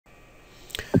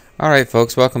Alright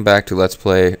folks, welcome back to Let's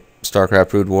Play Starcraft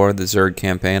Brood War, the Zerg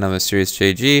campaign on the Series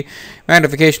JG.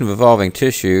 Magnification of evolving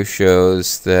tissue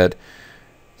shows that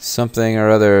something or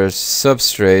other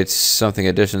substrates, something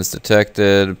additions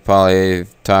detected,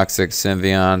 polytoxic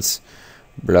symbionts,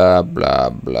 blah blah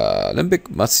blah, limbic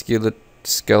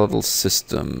musculoskeletal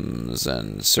systems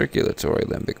and circulatory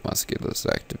limbic musculus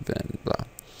active and blah.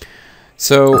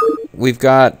 So we've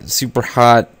got super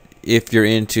hot, if you're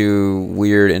into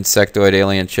weird insectoid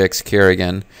alien chicks,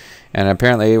 Kerrigan. And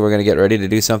apparently we're going to get ready to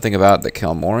do something about the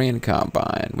Kel-Morian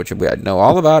Combine, which I'd know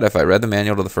all about if I read the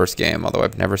manual to the first game, although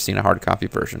I've never seen a hard copy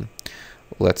version.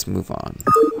 Let's move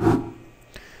on.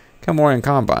 Kel-Morian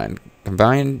Combine.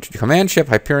 Command ship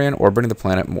Hyperion orbiting the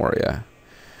planet Moria.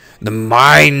 The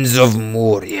Mines of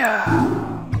Moria.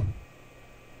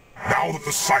 Now that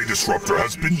the Psi Disruptor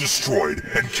has been destroyed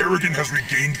and Kerrigan has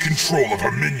regained control of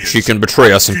her minions, she can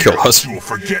betray us and kill us. She will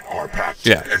forget our pact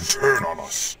and turn on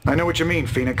us. I know what you mean,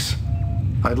 Fenix.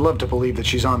 I'd love to believe that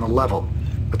she's on the level,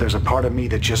 but there's a part of me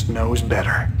that just knows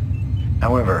better.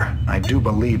 However, I do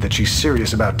believe that she's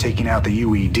serious about taking out the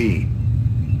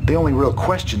UED. The only real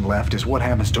question left is what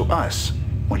happens to us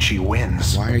when she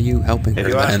wins. Why are you helping her, If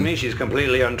you ask then? me, she's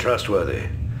completely untrustworthy.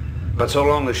 But so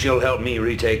long as she'll help me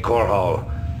retake Core Hall,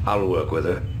 I'll work with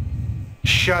her.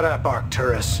 Shut up,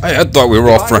 Arcturus. I thought we were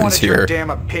all friends If I wanted here. your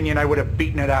damn opinion, I would have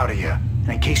beaten it out of you. And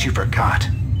in case you forgot,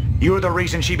 you're the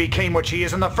reason she became what she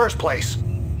is in the first place.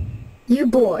 You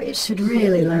boys should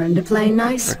really learn to play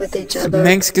nice with each other.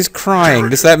 Mengsk is crying.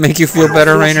 Does that make you feel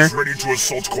better, Rainer? Ready to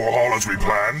assault Core Hall as we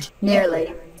planned?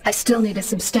 Nearly. I still need a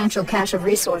substantial cache of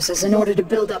resources in order to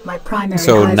build up my primary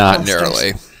So hive not clusters.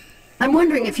 nearly. I'm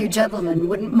wondering if you gentlemen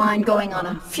wouldn't mind going on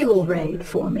a fuel raid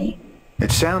for me.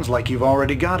 It sounds like you've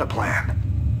already got a plan.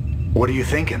 What are you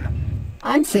thinking?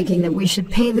 I'm thinking that we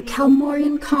should pay the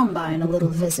Kel-Morian Combine a little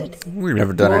visit. We've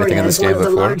never done anything in this Moria game is one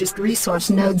of the before. largest resource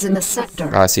nodes in the sector.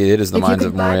 Ah, see, it is the If you Mines can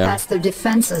of Moria. bypass their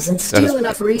defenses and That steal is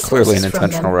enough resources clearly an from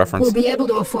intentional them, reference. we'll be able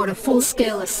to afford a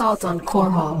full-scale assault on Core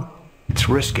Hall. It's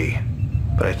risky,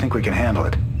 but I think we can handle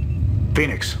it.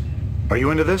 Fenix, are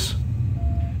you into this?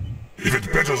 If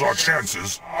it betters our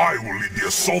chances, I will lead the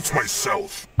assault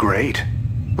myself. Great.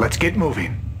 Let's get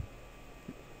moving.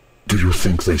 Do you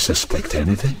think they suspect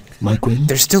anything, my queen?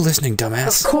 They're still listening, Of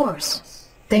dumbass. course.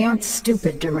 They aren't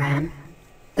stupid, Duran.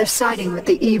 They're siding with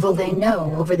the evil they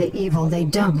know over the evil they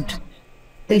don't.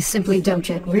 They simply don't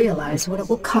yet realize what it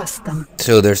will cost them.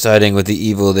 So they're siding with the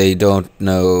evil they don't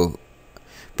know,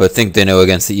 but think they know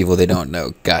against the evil they don't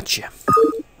know. Gotcha.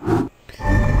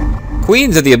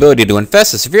 Queens have the ability to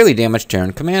infest a severely damaged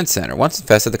Terran command center. Once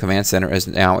infested, the command center is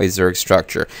now a Zerg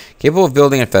structure, capable of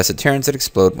building infested Terrans that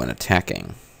explode when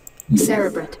attacking.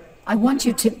 Cerebrate, I want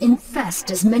you to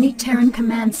infest as many Terran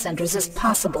command centers as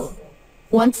possible.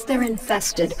 Once they're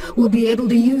infested, we'll be able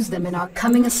to use them in our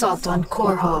coming assault on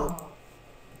Core Hall.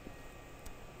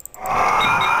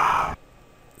 I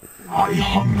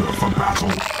hunger for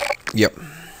battle. Yep.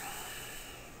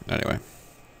 Anyway.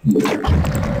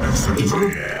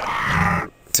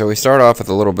 So we start off with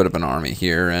a little bit of an army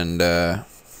here, and we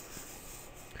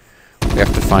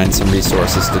have to find some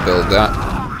resources to build that.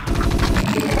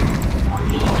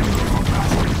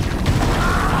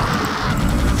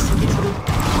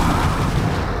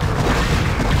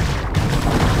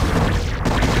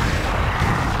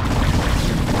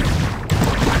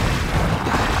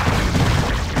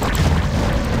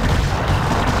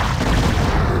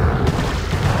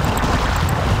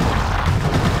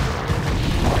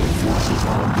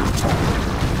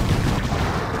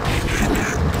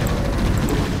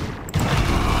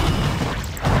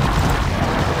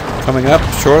 Coming up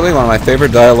shortly, one of my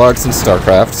favorite dialogues in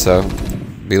Starcraft, so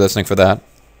be listening for that.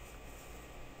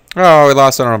 Oh, we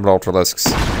lost our Ultralisks.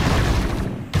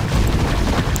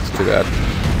 It's too bad.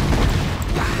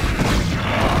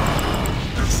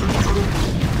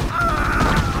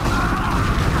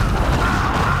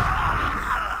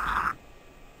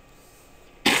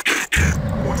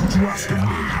 What did you ask of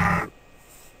me?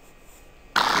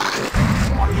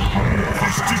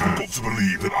 It's difficult to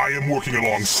believe that I am working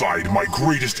alongside my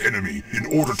greatest enemy in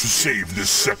order to save this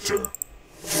sector.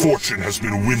 Fortune has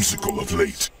been whimsical of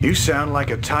late. You sound like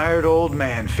a tired old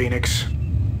man, Fenix.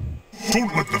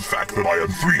 Don't let the fact that I am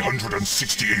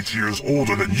 368 years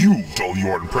older than you dull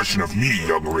your impression of me,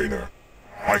 young Rainer.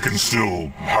 I can still,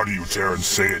 how do you Terrans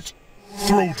say it,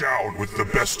 throw down with the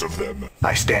best of them.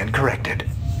 I stand corrected.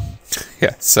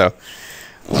 Yeah, so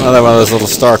another one of those little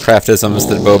Starcraftisms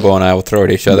that Bobo and I will throw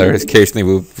at each other. Occasionally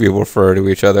we will refer to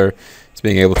each other as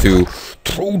being able to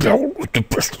throw down with the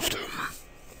best of them.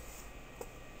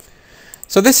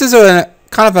 So this is a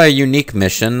kind of a unique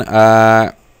mission.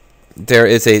 there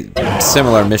is a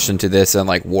similar mission to this in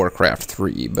like Warcraft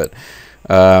 3, but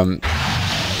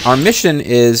our mission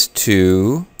is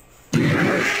to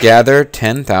gather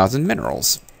 10,000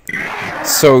 minerals.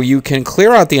 So you can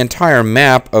clear out the entire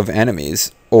map of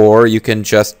enemies, or you can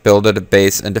just build a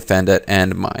base and defend it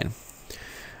and mine.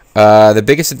 The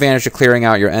biggest advantage of clearing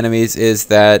out your enemies is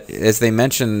that, as they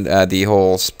mentioned, the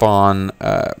whole spawn,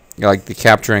 like the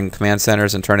capturing command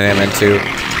centers and turning them into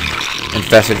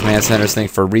infested command centers thing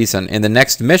for a reason. In the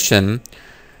next mission,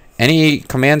 any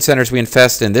command centers we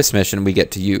infest in this mission we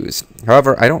get to use.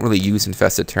 However, I don't really use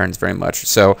infested turns very much,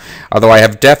 so although I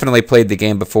have definitely played the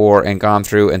game before and gone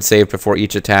through and saved before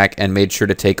each attack and made sure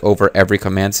to take over every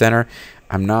command center,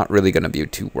 I'm not really going to be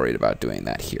too worried about doing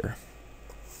that here.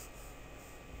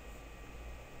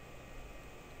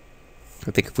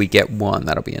 I think if we get one,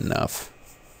 that'll be enough.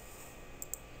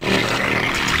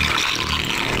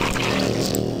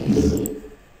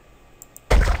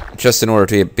 Just in order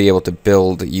to be able to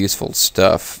build useful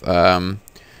stuff, I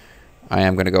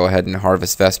am going to go ahead and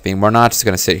harvest Vespine. We're not just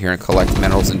going to sit here and collect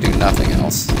minerals and do nothing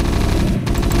else.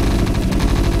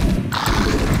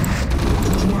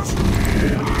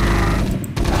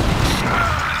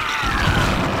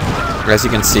 As you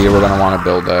can see, we're going to want to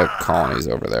build colonies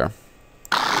over there.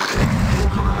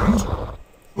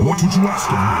 What would you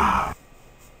ask of me?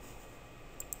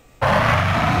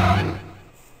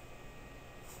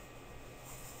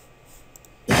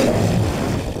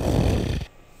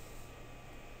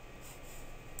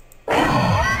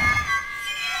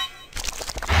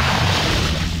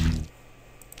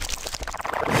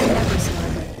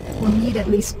 We'll need at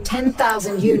least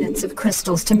 10,000 units of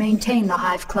crystals to maintain the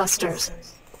hive clusters.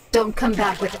 Don't come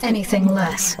back with anything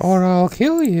less. Or I'll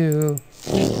kill you.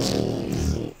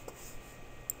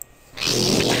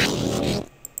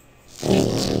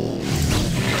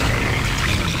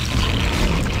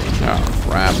 Oh,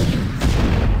 crap.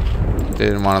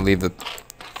 Didn't want to leave the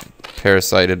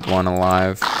parasited one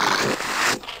alive.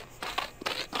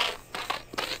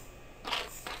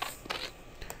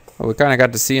 Well, we kind of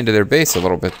got to see into their base a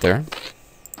little bit there.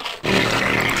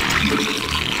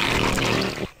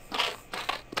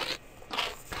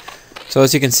 So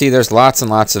as you can see, there's lots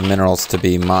and lots of minerals to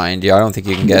be mined. Yeah, I don't think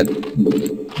you can get...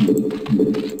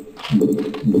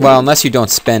 Well, unless you don't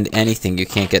spend anything, you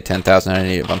can't get 10,000 on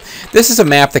any of them. This is a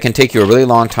map that can take you a really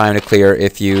long time to clear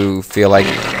if you feel like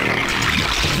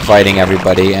fighting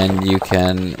everybody, and you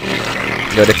can...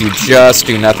 But if you just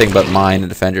do nothing but mine and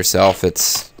defend yourself,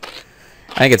 it's...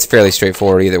 I think it's fairly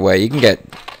straightforward either way. You can get...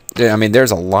 I mean,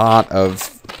 there's a lot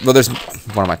of... Well, there's...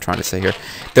 What am I trying to say here?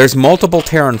 There's multiple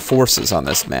Terran forces on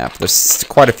this map. There's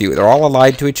quite a few. They're all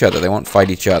allied to each other. They won't fight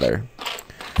each other.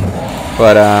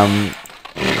 But,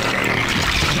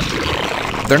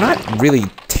 they're not really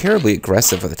terribly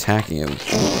aggressive with attacking you.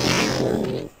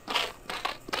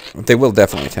 They will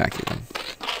definitely attack you.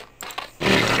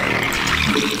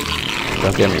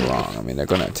 Don't get me wrong. I mean, they're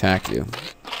going to attack you.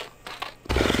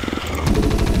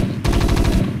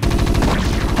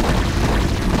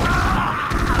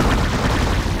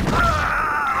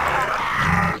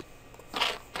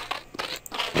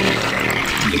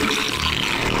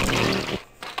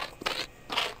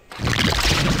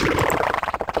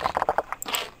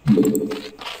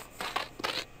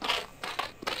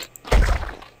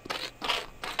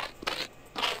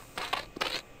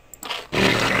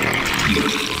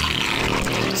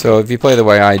 So if you play the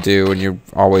way I do and you're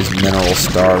always mineral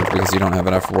starved because you don't have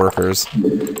enough workers,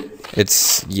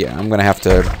 it's, yeah, I'm gonna have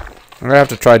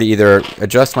to try to either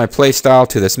adjust my playstyle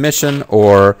to this mission,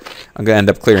 or I'm gonna end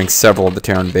up clearing several of the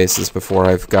Terran bases before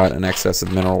I've got an excess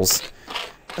of minerals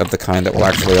of the kind that will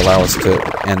actually allow us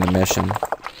to end the mission.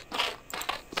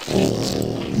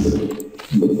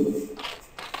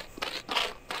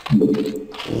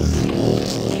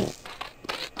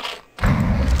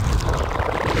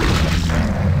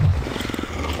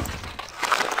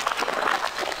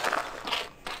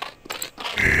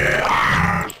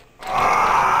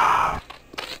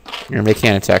 And they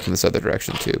can attack from this other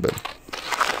direction too, but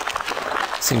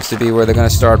seems to be where they're going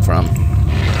to start from.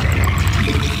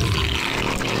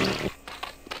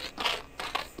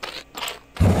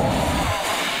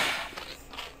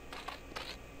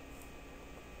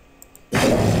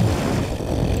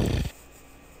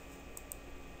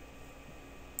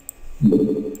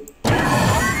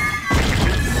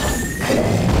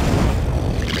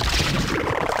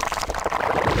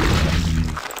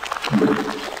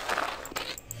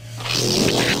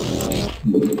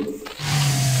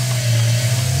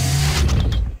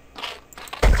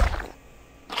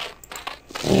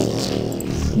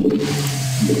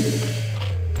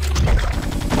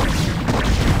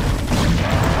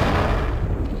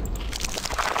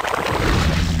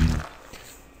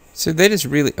 So they just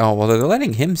really... Oh, well, they're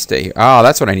letting him stay here. Oh,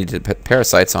 that's what I need to put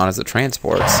parasites on, is the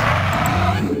transports.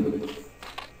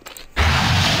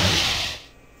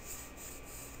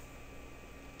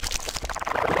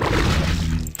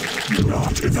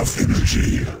 Not enough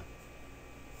energy.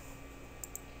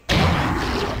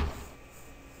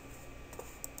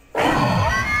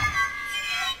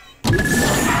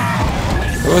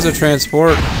 There was a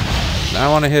transport. I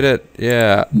want to hit it.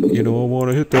 Yeah. You know, I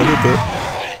want to hit that.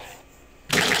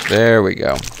 There we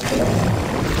go.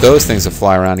 Those things will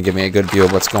fly around and give me a good view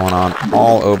of what's going on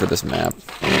all over this map.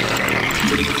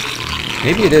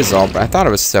 Maybe it is all... I thought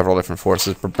it was several different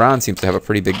forces, but Brown seems to have a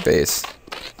pretty big base.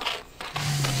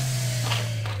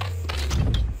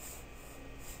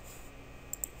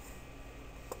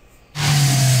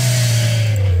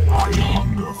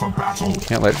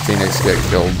 Can't let Fenix get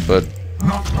killed, but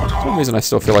for some reason I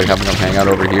still feel like having them hang out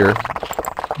over here.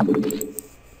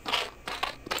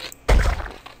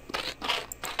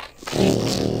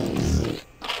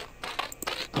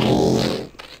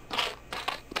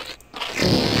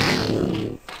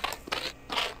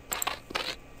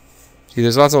 See,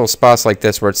 there's lots of little spots like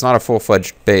this where it's not a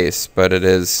full-fledged base, but it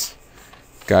is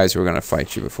guys who are going to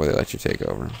fight you before they let you take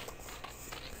over.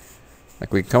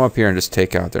 Like, we can come up here and just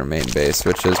take out their main base,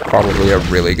 which is probably a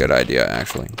really good idea,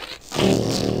 actually.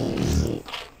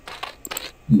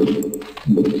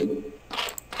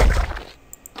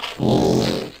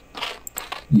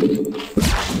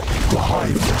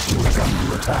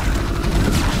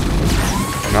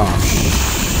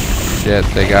 Oh, shit,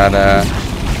 they got,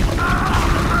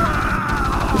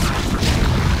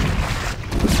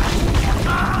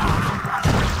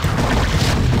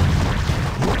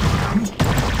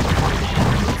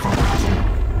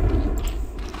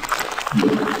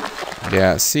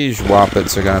 yeah, siege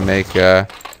Wappets are going to make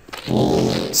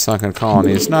sunken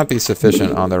colonies not be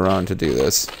sufficient on their own to do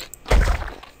this.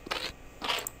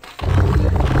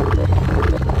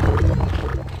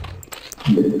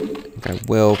 I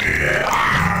will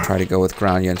try to go with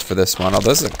ground units for this one. Although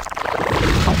this is a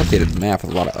complicated map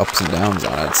with a lot of ups and downs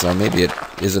on it, so maybe it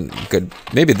isn't good.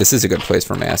 Maybe this is a good place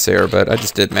for mass air, but I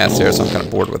just did mass air, so I'm kind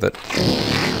of bored with it.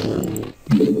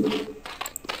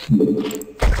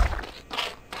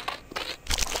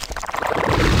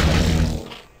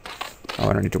 Oh,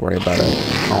 I don't need to worry about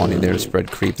a colony there to spread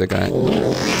creep. They're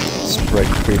gonna spread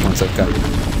creep once I've got...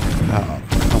 Oh,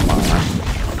 come on.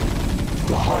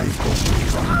 The hive cluster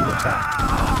is under attack.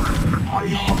 I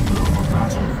hunger for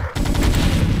battle.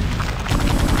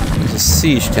 There's a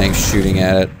siege tank shooting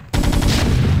at it.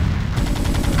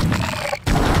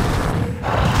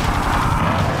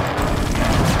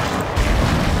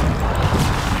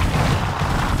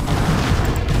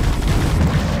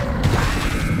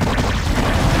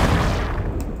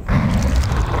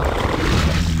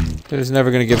 They're just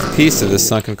never going to give peace to this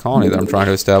sunken colony that I'm trying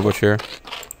to establish here.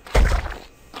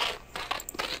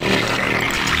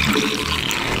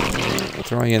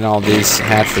 Throwing in all these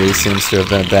hatcheries seems to have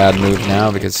been a bad move now,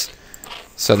 because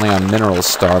suddenly I'm mineral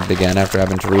starved again after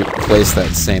having to replace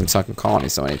that same sunken colony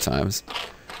so many times.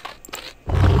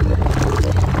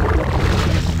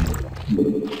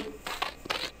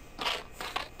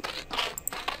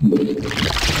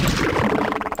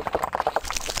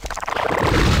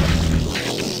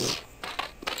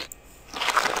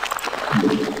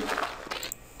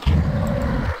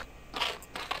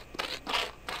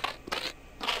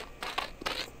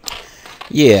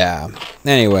 Yeah,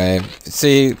 anyway,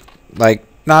 see, like,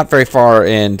 not very far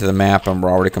into the map and we're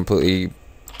already completely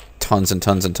tons and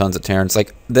tons and tons of Terrans.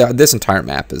 Like, this entire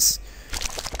map is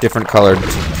different colored,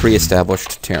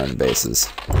 pre-established Terran bases.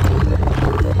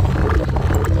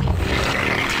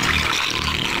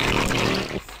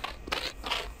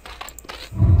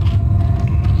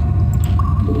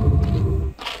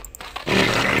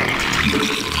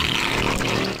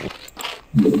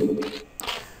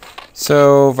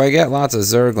 So, if I get lots of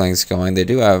Zerglings going, they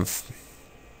do have...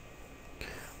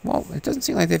 Well, it doesn't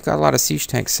seem like they've got a lot of siege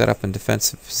tanks set up in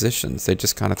defensive positions. They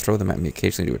just kind of throw them at me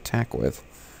occasionally to attack with.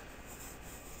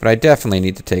 But I definitely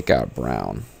need to take out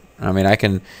brown. I mean, I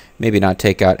can maybe not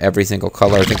take out every single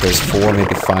color. I think there's 4,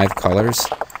 maybe 5 colors.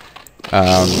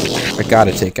 I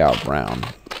gotta take out brown.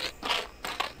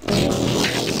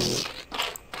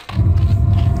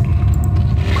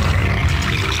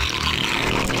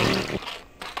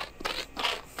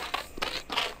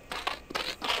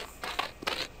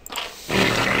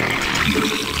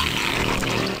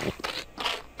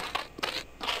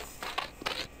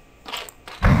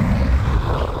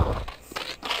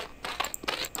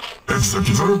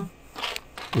 Executor?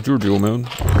 What's your deal, man?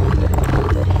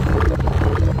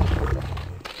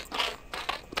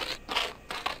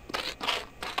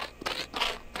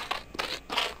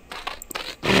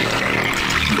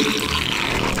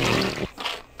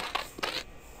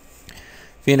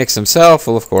 Fenix himself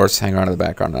will, of course, hang around in the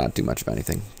background and not do much of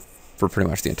anything for pretty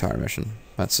much the entire mission.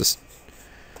 That's just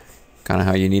kind of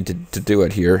how you need to do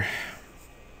it here.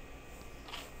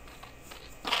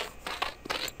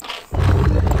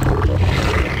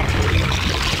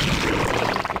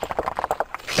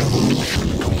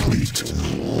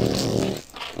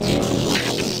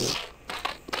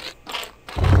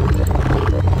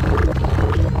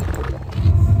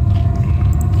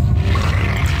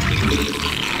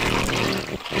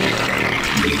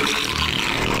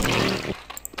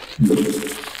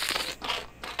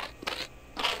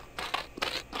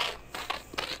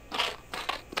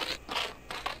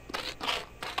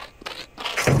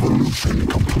 Evolution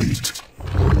complete.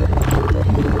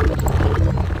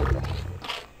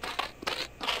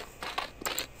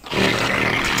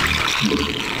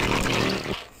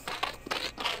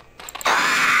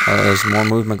 Oh, there's more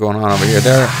movement going on over here.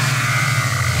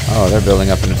 Oh, they're building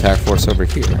up an attack force over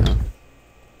here, huh?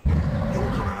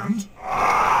 Your command?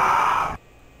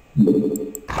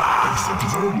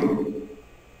 Accepted.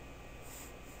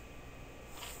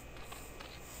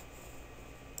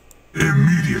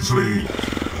 Immediately.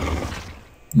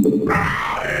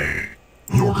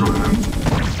 Your command?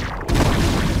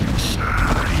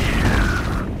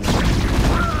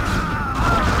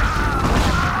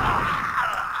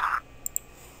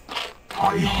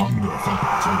 I hunger for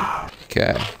battle.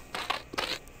 Okay.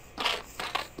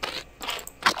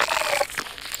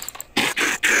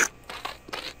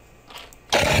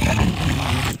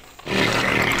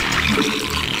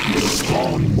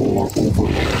 Spawn more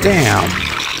overlord. Damn!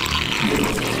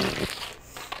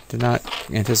 Did not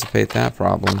anticipate that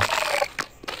problem.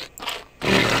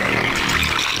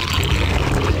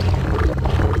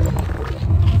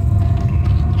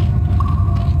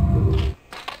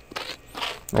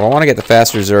 Well, I want to get the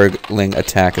faster Zergling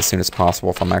attack as soon as possible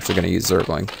if I'm actually going to use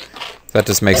Zergling. That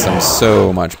just makes them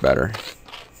so much better.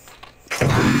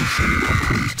 Evolution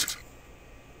complete.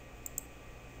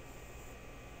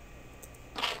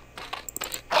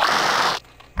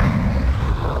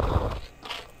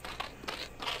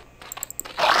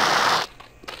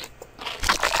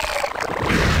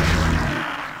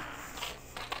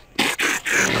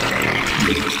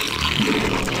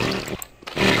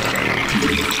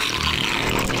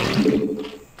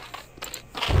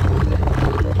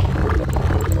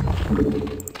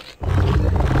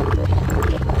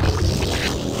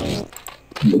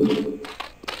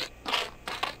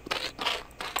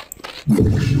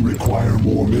 We require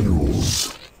more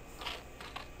minerals.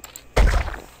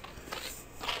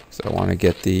 So I want to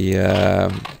get the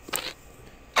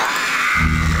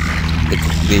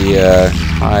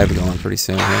hive going pretty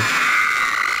soon here.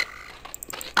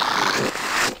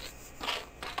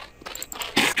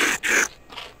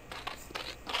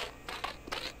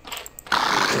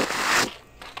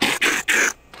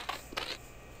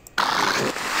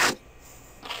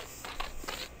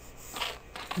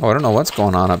 Oh, I don't know what's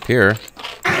going on up here.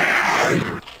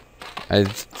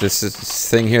 This is this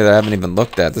thing here that I haven't even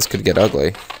looked at. This could get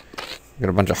ugly. Got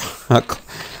a bunch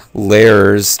of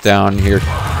layers down here.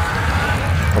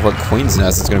 Oh, what Queen's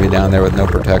Nest is going to be down there with no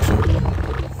protection.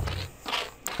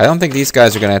 I don't think these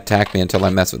guys are going to attack me until I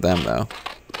mess with them, though.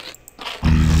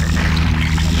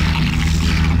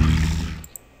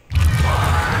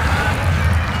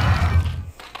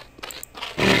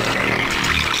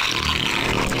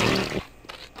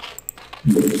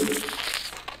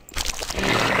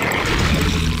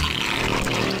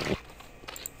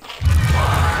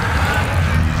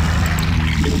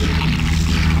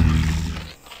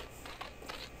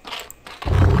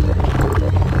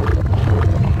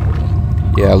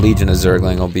 Yeah, Legion of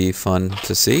Zergling will be fun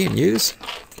to see and use.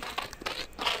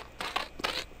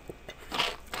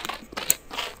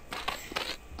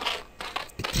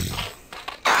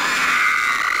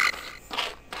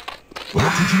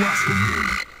 What did you ask of me?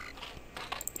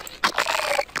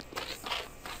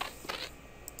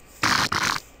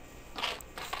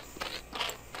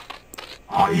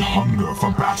 I hunger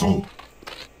for battle.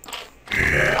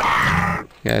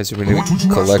 Guys are going to be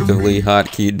collectively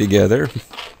hotkeyed together.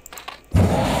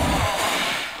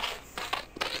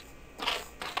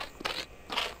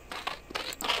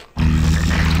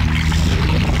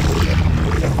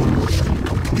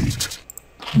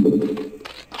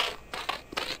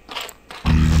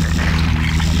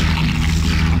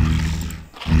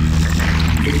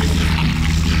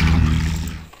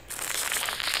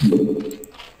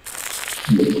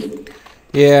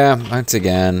 Yeah, once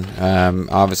again,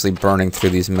 obviously burning through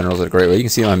these minerals at a great rate. You can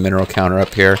see my mineral counter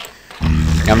up here.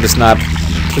 I'm just not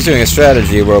pursuing a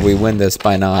strategy where we win this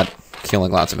by not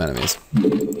killing lots of enemies.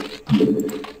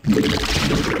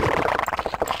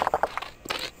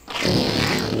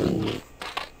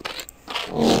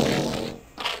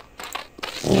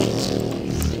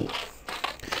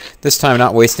 This time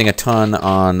not wasting a ton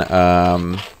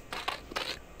on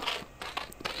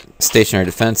stationary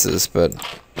defenses, but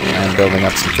and building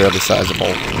up some fairly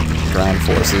sizable ground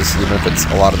forces, even if it's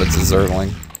a lot of it's a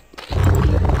Zergling.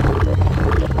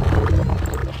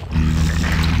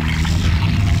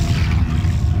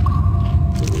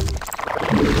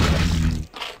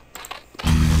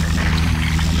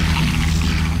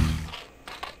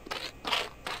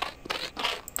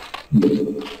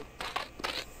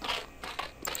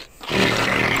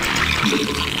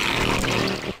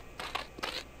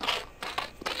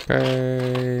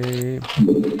 Okay.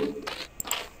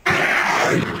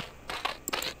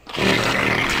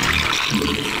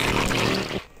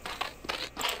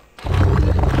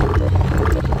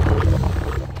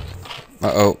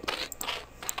 Uh-oh.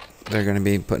 They're going to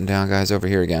be putting down guys over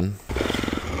here again.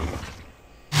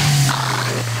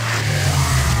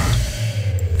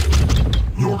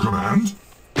 Your command?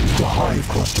 The hive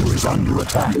cluster is under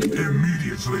attack.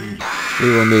 Immediately. We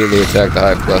will immediately attack the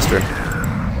hive cluster.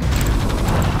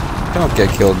 Don't get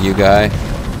killed, you guy.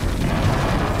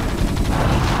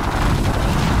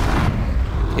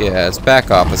 Yeah, it's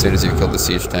back off as soon as you kill the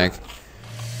siege tank.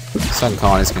 Some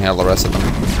colonies can handle the rest of them.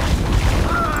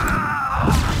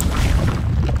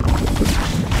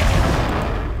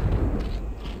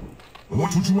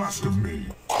 What would you ask of me?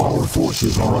 Our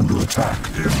forces are under attack.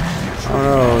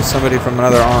 Oh no, somebody from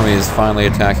another army is finally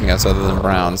attacking us other than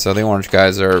brown. So the orange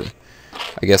guys are,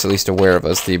 I guess, at least aware of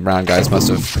us. The brown guys must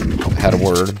have had a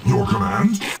word. Your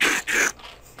command?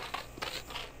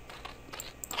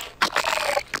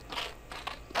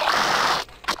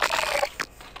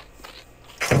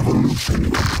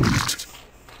 Evolution complete.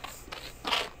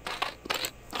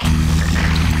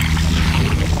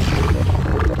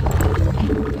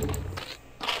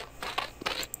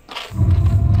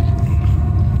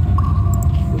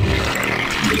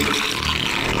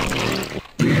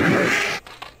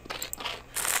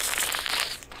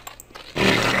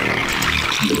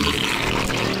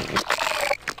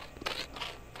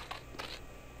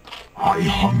 I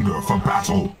hunger for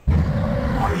battle.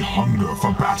 I hunger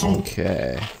for battle.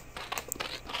 Okay.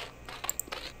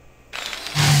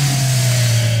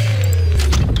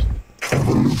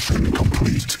 Evolution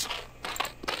complete.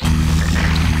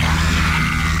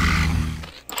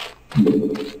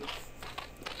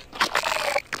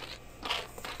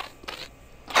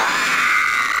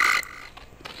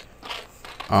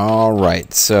 All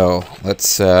right, so let's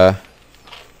see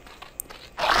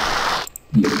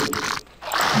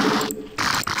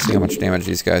how much damage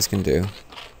these guys can do.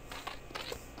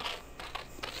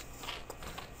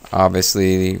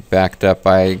 Obviously, backed up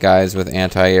by guys with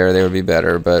anti-air, they would be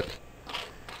better, but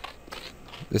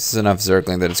this is enough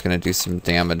Zergling that it's going to do some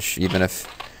damage, even if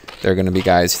they're going to be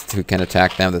guys who can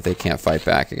attack them that they can't fight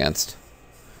back against.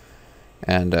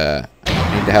 And I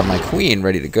need to have my queen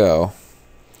ready to go.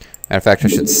 Matter of fact, I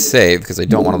should save, because I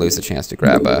don't want to lose the chance to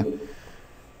grab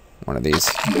one of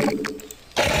these.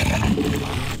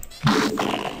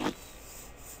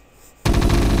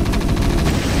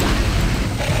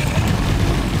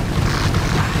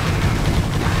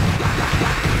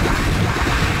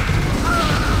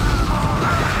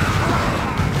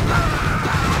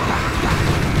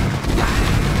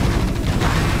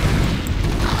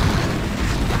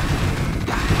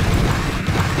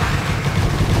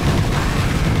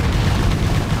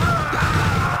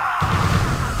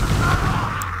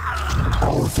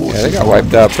 Yeah, they got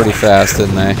wiped out pretty fast,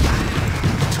 didn't they?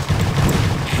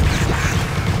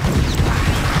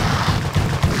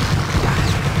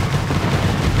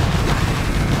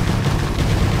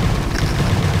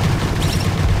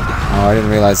 Oh, I didn't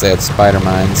realize they had spider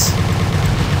mines.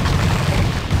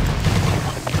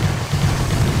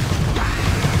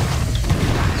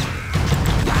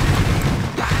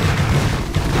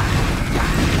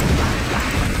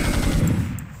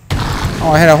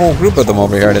 Oh, I had a whole group of them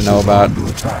over here I didn't know about.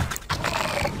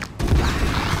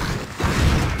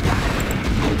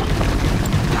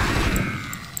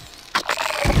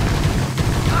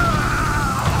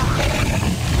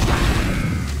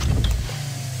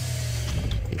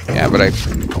 Yeah, but I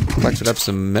collected up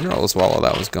some minerals while all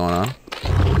that was going on.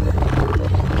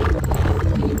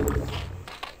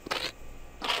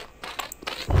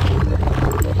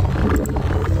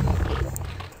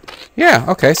 Yeah,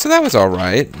 okay, so that was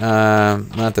alright.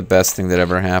 Not the best thing that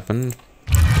ever happened.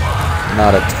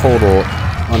 Not a total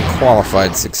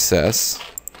unqualified success.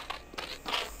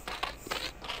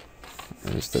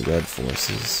 There's the red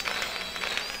forces.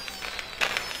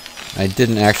 I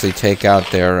didn't actually take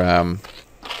out their,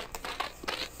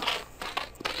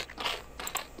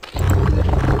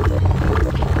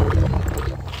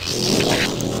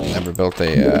 never built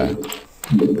a,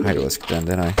 Hydralisk then,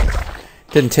 didn't I?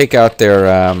 Didn't take out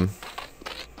their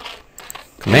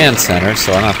command center,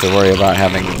 so I don't have to worry about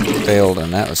having failed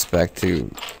in that respect to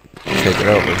take it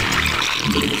over.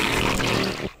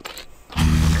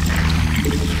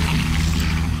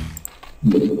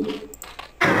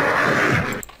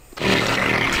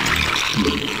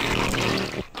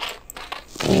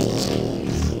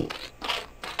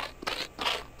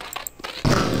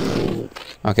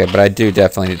 Okay, but I do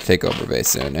definitely need to take over base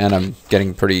soon, and I'm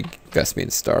getting pretty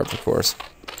Vespian starved, of course.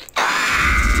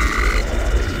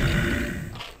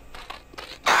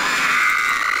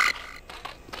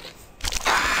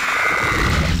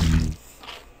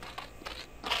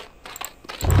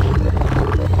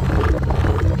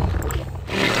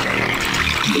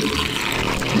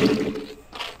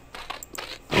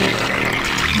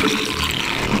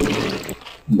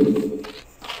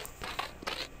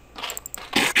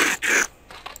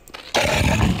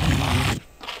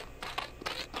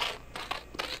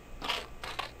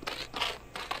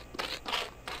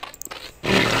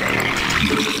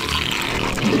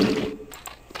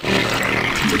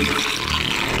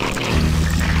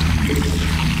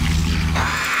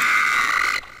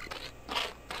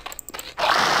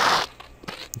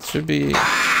 Should be...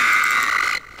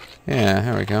 Yeah,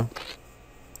 here we go.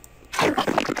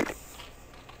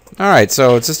 Alright,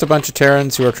 so it's just a bunch of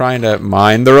Terrans who are trying to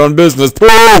mind their own business.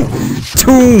 Boom!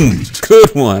 Toom!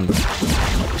 Good one!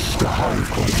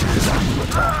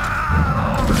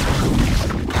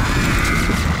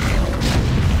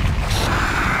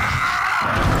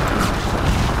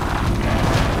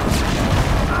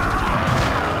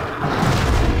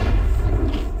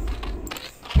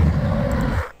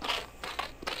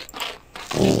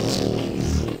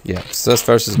 Yeah, so us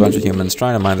versus a bunch of humans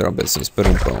trying to mind their own business.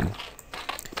 Boom, boom.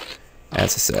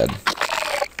 As I said.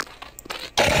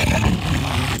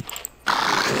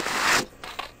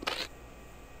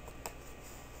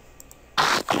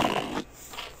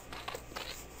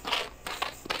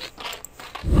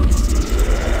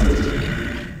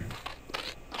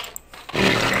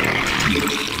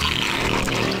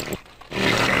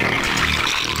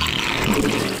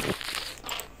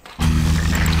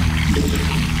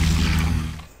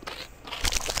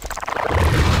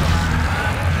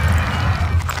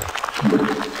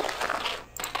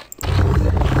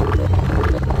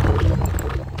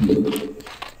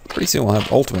 Pretty soon we'll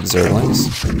have ultimate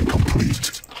Zerglings.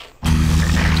 Complete.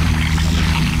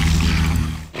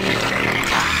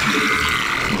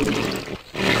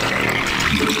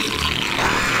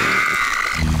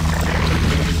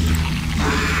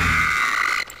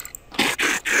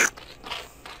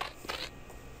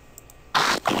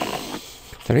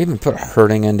 Did I even put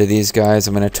herding into these guys?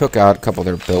 I mean, I took out a couple of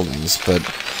their buildings, but...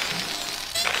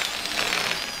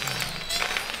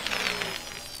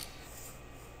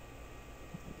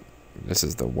 This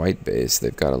is the white base.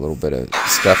 They've got a little bit of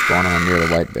stuff going on near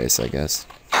the white base, I guess.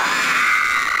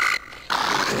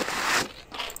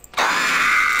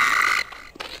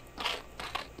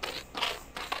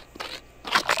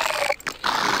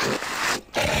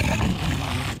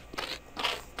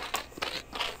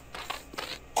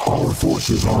 Our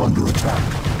forces are under attack.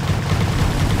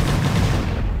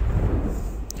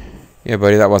 Yeah,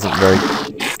 buddy, that wasn't a very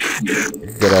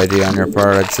good idea on your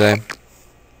part, I'd say.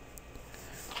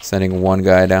 Sending one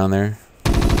guy down there.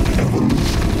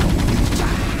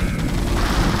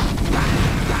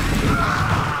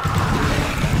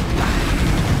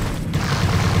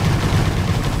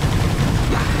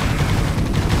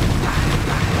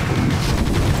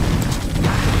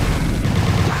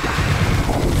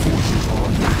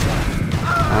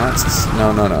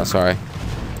 No, sorry.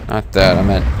 Not that, I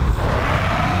meant...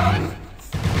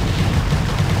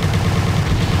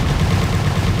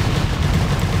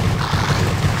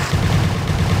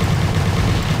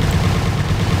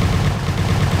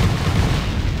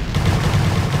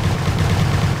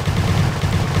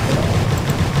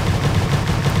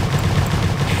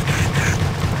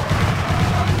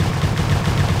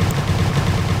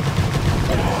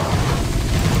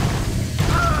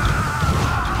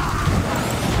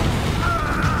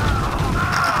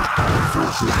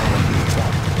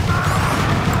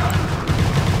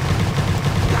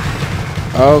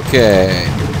 Okay,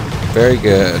 very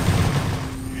good.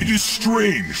 It is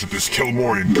strange that this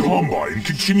Kel-Morian Combine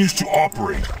continues to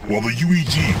operate while the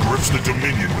UED grips the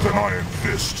Dominion with an iron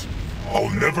fist. I'll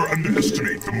never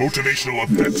underestimate the motivational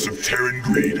effects of Terran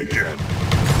greed again.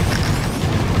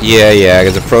 Yeah,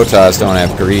 because the Protoss don't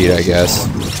have greed, I guess.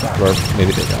 Or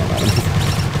maybe they don't, I don't know.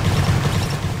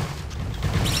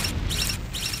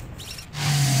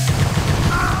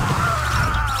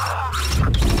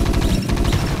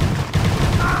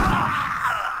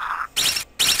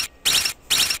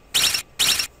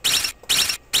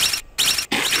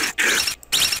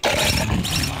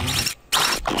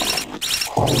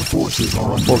 forces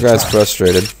are under Poor guy's attack.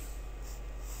 frustrated.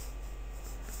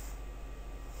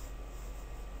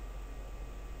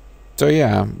 So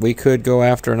yeah, we could go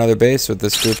after another base with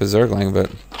this group of Zergling, but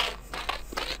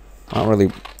not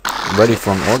really ready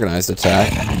for an organized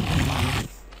attack.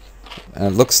 And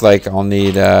it looks like I'll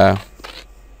need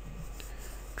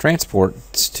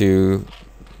transports to...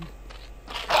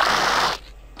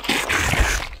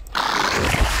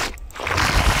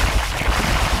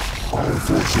 Our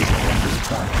forces are under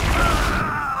attack.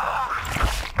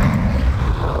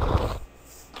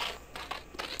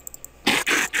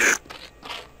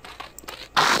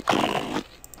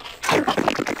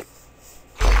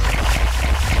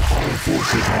 Our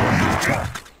forces are under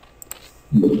attack.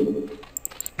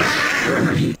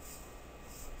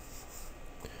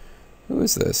 Who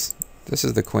is this? This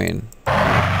is the Queen. The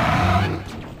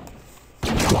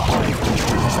Hive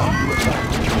Culture is under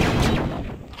attack.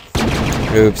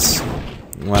 Oops.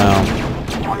 Wow.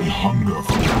 I hunger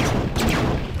for battle.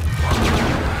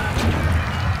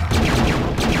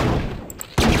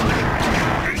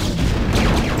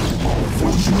 Our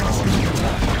forces are under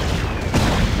attack.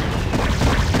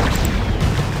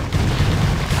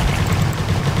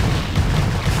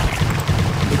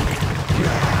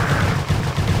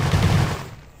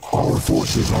 Our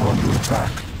forces are under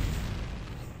attack.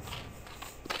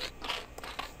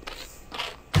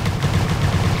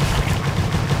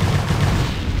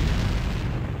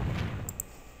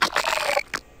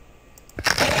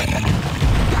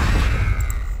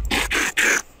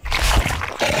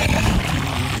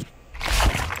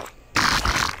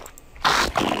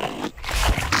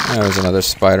 There was another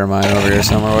spider mine over here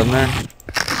somewhere, wasn't there?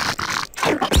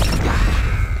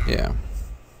 Yeah.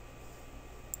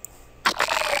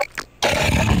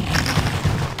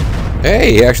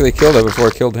 Hey, he actually killed it before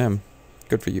it killed him.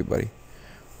 Good for you, buddy.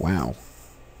 Wow.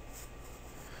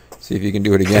 See if you can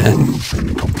do it again.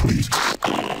 Mission complete.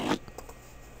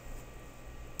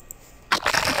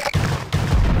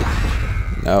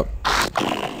 Nope.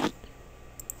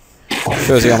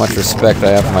 Shows you how much respect I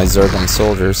have for my Zergling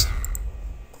soldiers.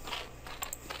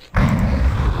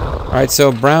 Alright,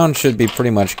 so brown should be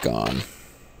pretty much gone.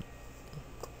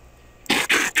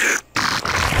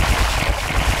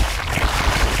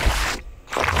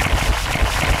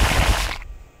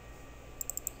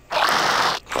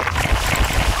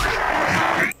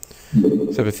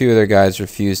 Except a few of their guys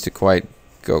refused to quite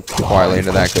go quietly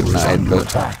into that good night,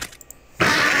 but...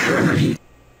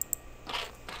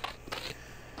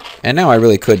 And now I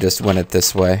really could just win it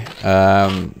this way.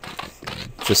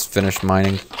 Just finish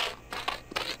mining.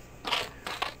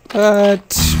 But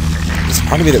there's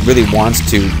part of me that really wants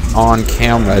to, on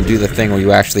camera, do the thing where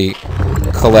you actually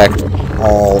collect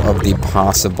all of the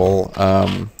possible...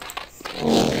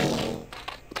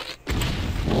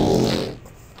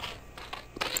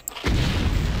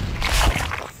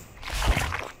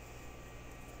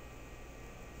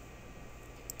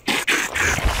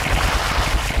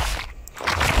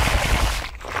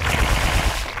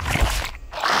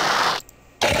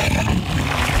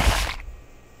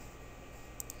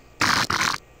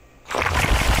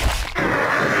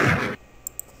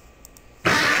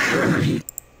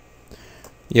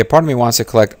 Yeah, part of me wants to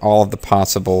collect all of the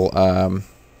possible, what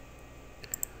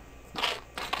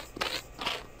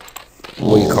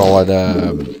do you call it,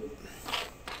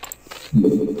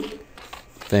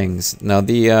 things. Now,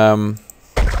 the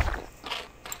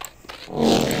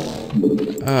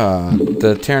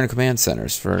Terran command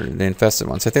centers for the infested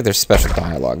ones. I think there's special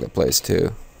dialogue that plays,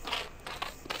 too.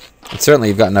 And certainly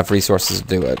you've got enough resources to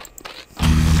do it.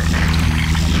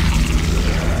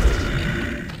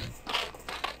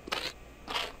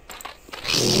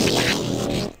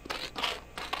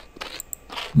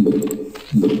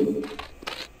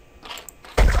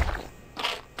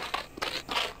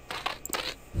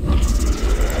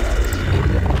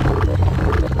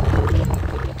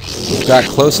 We've got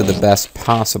close to the best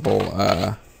possible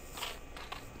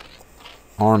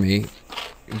army.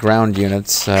 Ground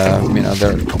units, you know,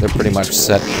 they're pretty much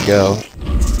set to go.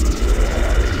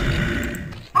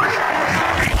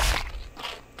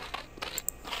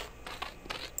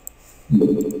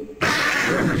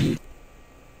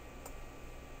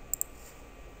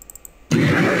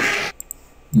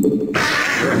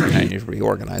 I need to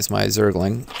reorganize my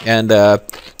Zergling, and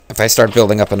if I start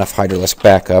building up enough Hydralisk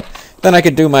backup, then I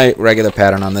could do my regular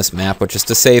pattern on this map, which is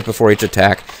to save before each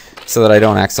attack, so that I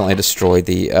don't accidentally destroy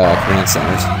the command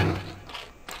centers.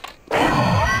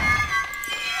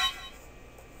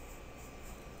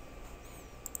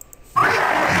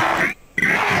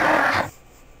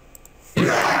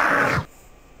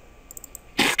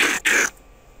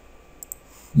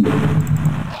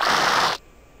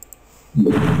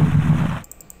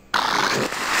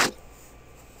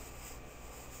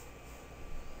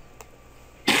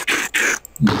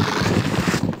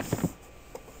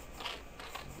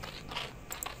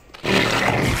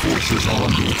 forces are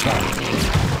under attack.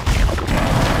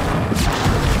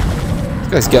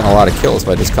 This guy's getting a lot of kills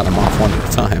by just cutting them off one at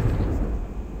a time.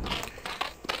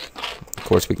 Of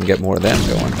course, we can get more of them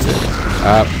going too.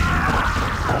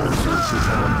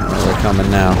 They're coming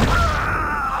now.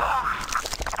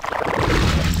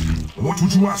 What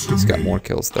would you ask of He's got me? more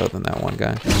kills though than that one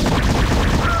guy.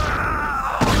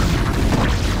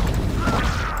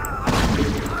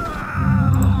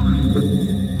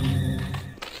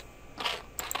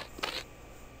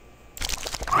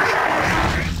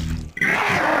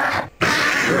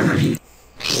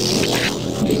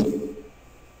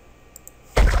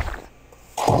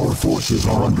 Our forces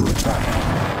are under attack.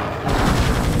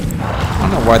 I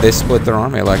don't know why they split their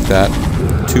army like that.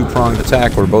 Two-pronged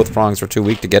attack where both prongs were too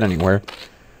weak to get anywhere.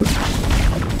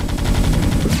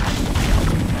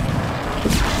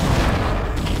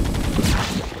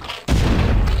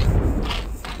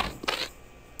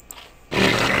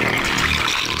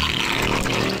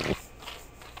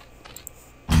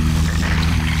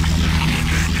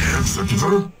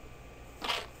 Executor?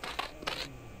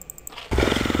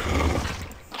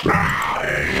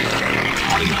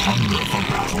 I hunger for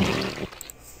battle.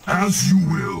 As you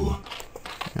will.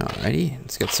 Alrighty,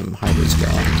 let's get some hydras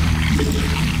going.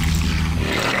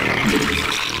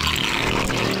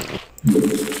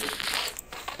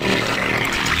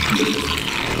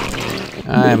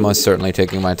 I'm most certainly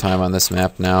taking my time on this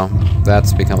map now.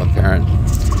 That's become apparent.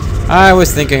 I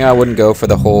was thinking I wouldn't go for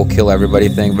the whole kill everybody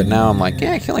thing, but now I'm like,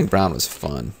 yeah, killing Brown was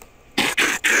fun.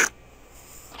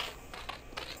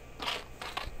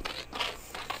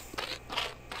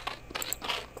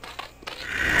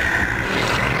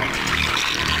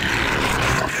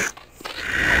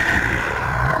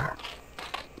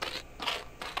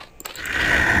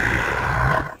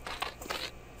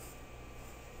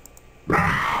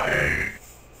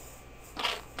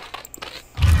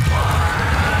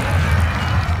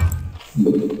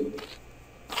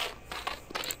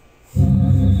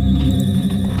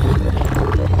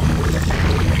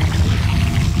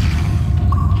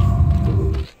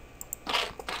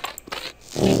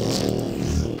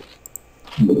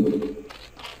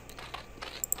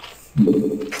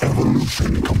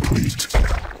 Evolution complete.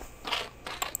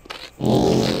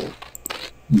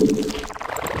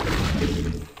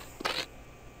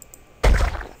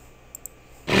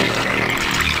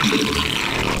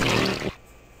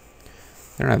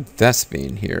 They don't have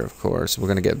Vespine here, of course. We're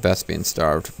going to get Vespine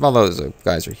starved. Well, those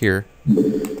guys are here.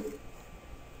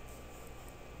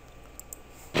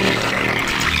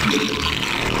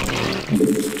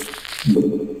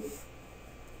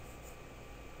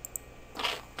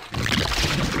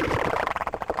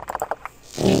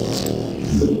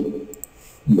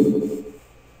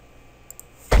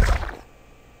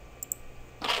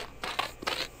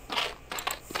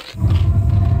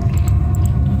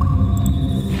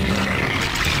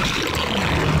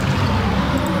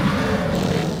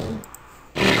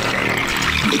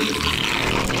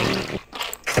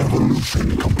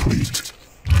 Evolution complete.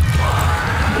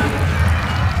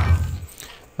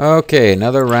 Okay,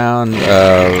 another round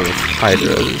of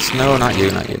hydras. No, not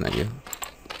you, not you, not you.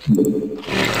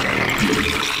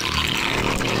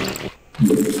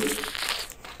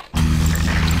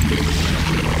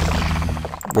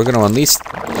 We're going to unleash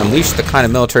the kind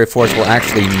of military force we'll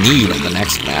actually need in the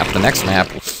next map. The next map,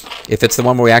 if it's the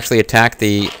one where we actually attack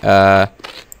the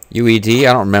UED,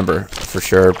 I don't remember for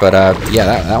sure, but yeah,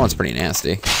 that one's pretty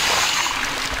nasty.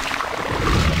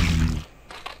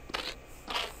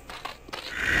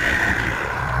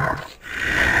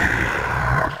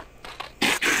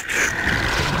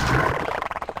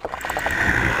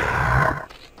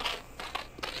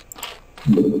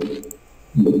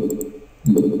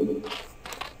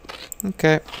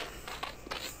 Okay.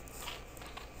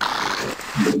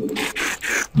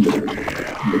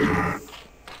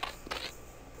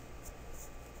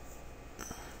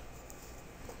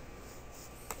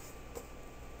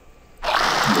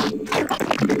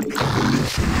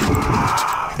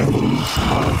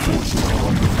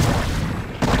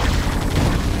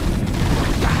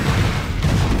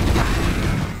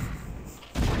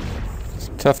 It's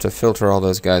tough to filter all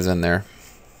those guys in there.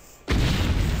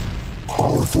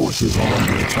 Our forces are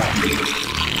under attack.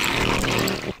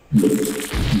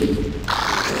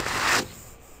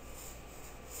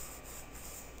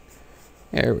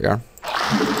 Yeah, here we are.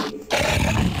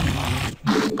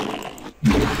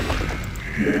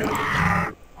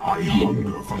 I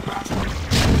hunger for battle.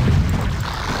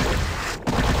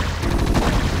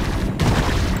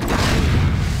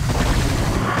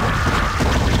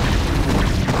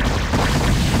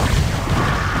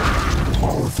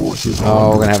 Forces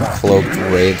Oh, we're gonna have cloaked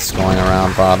wraiths going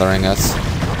around bothering us.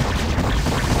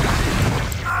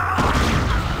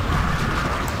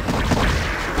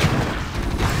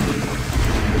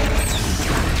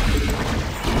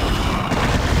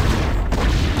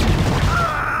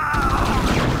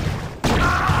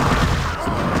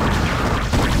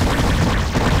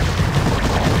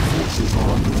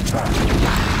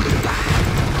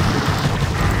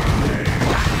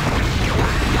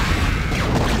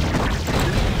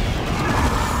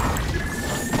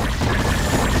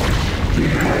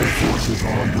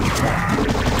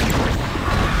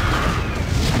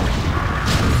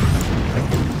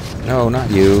 No,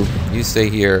 not you. You stay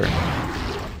here.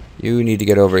 You need to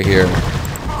get over here.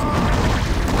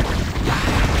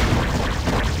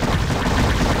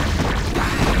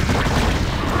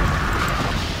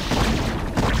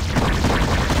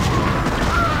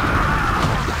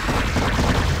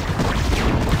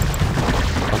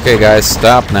 Okay, guys,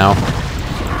 stop now.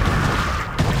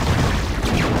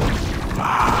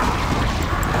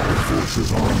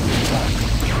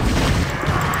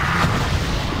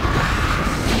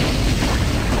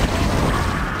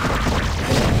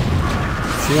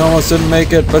 She almost didn't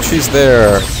make it, but she's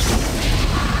there.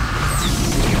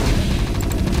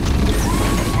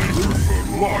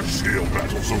 Large-scale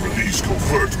battles over these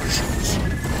covert missions.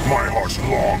 My heart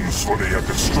longs for the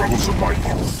epic struggles of my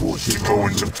youth. To go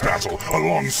into battle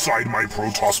alongside my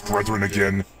Protoss brethren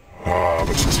again.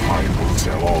 But time will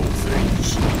tell all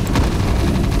things.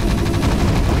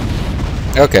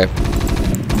 Okay.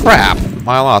 Crap.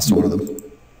 I lost one of them.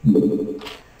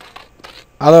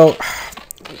 Although,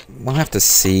 we'll have to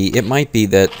see. It might be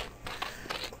that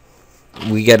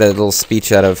we get a little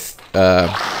speech out of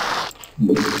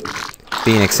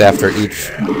Fenix after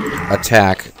each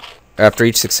attack, after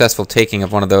each successful taking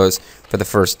of one of those for the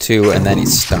first two, and then he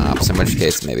stops, in which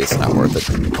case maybe it's not worth it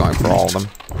going for all of them.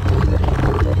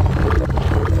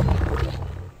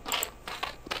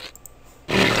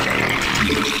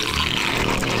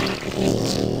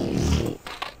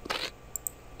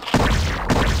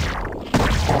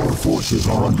 Our forces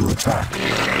are under attack.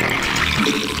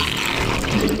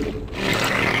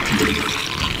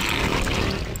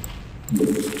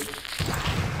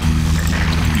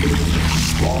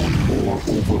 Spawn more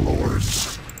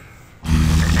overlords. We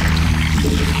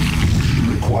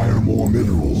require more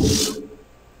minerals.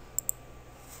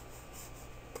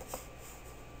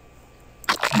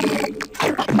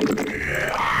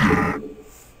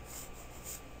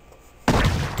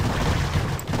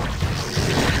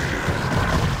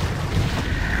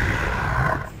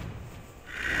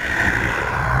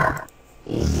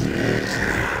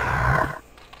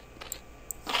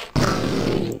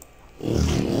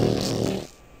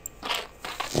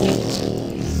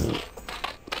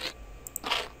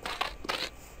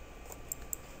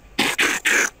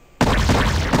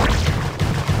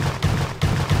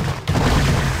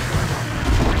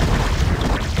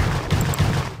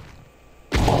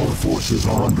 Forces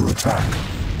are under attack.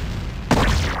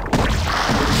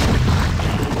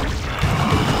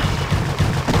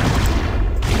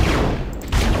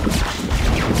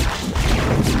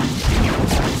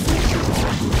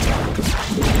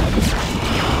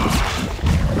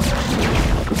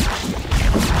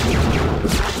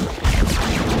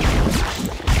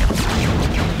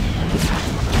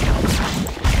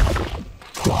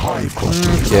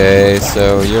 Okay,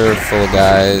 so you're full of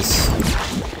guys.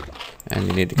 And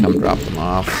you need to come drop them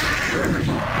off.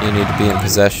 You need to be in a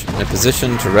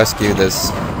position to rescue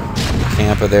this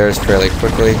camp of theirs fairly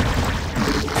quickly.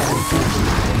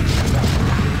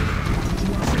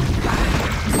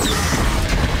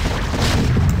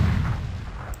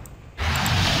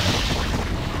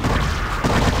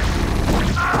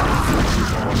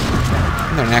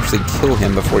 I'm gonna actually kill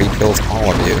him before he kills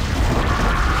all of you.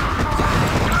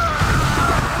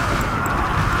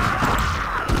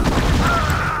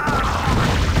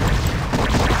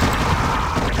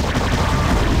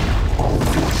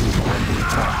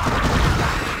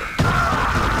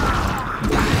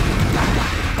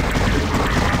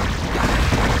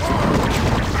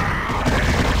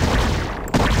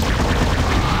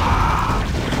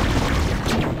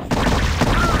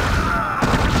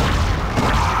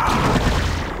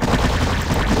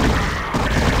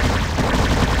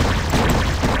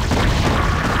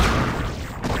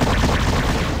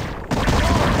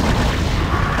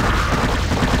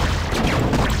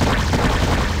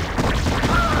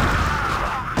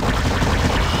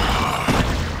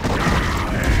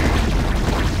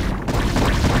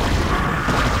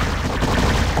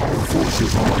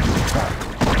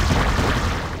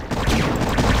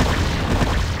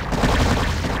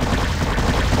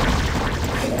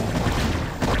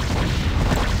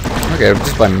 Okay,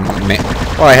 just by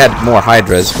well, I had more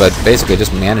Hydras, but basically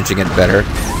just managing it better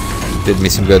did me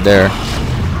some good there.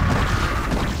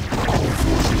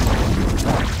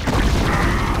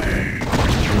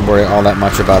 Didn't worry all that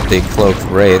much about the cloaked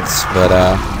wraiths, but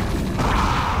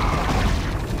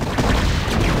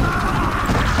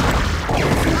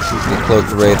the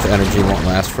cloaked wraith energy won't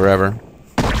last forever.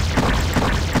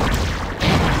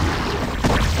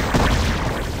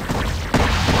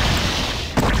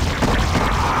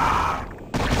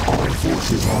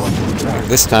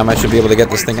 this time I should be able to get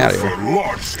this thing out of here.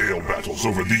 Large-scale battles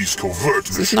over these covert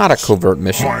missions. This is not a covert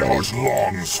mission, My buddy. heart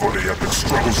longs for the epic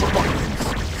struggles of my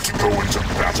youth. To go into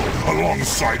battle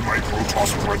alongside my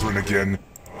Protoss brethren again.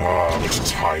 But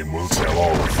time will tell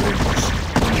all things.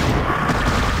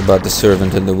 About the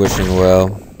servant and the wishing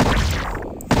well.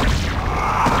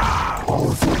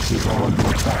 Our forces are under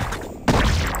attack.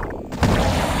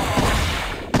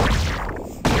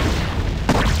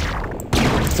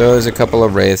 So there's a couple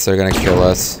of wraiths that are going to kill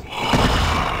us.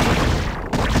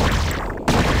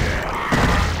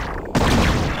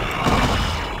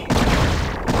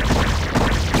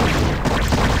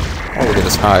 Oh, look at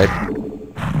this hide.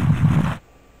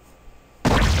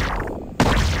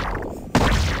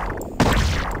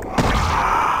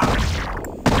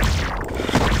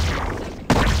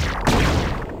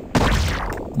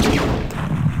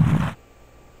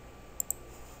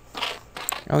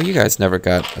 Oh, you guys never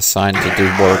got assigned to do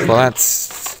work. Well,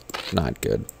 that's not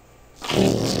good.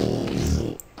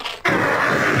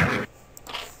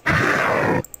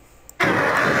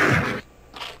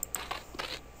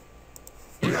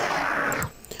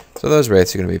 So those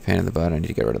wraiths are going to be a pain in the butt. I need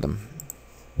to get rid of them.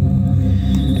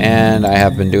 And I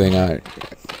have been doing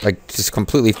like, just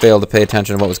completely failed to pay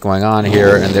attention to what was going on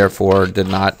here, and therefore did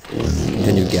not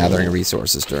continue gathering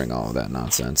resources during all of that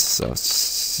nonsense. So,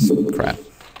 crap.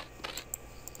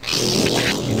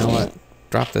 You know what?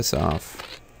 Drop this off.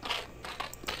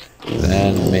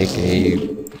 Then make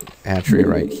a hatchery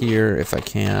right here if I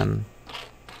can.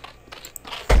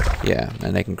 Yeah,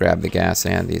 and I can grab the gas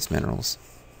and these minerals.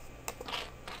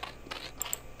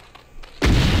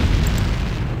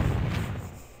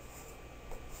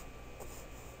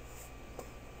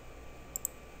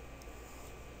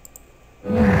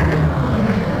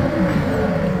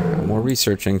 More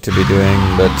researching to be doing,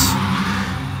 but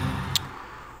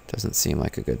doesn't seem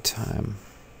like a good time.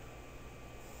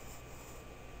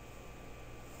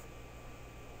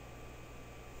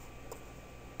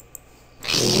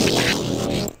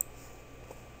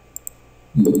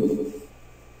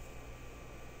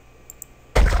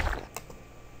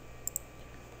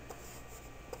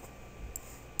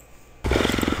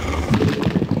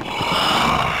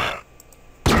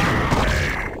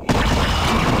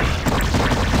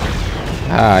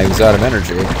 Ah, he was out of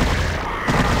energy.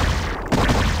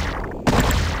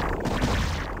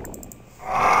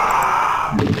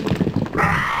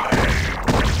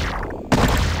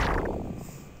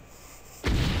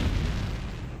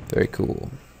 Very cool.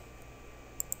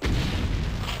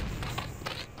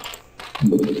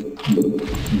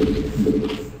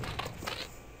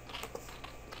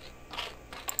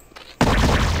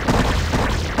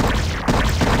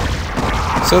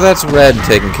 So that's red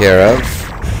taken care of.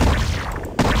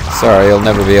 Sorry, you'll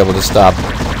never be able to stop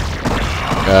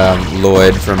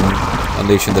Lloyd from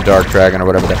unleashing the Dark Dragon or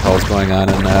whatever the hell's going on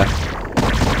in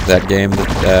that game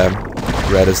that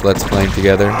Red is Let's Playing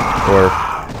together, or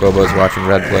Bobo's watching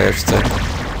Red play, I should say.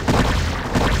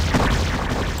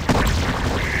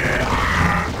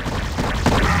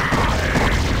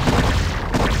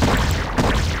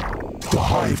 The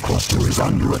hive cluster is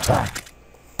under attack.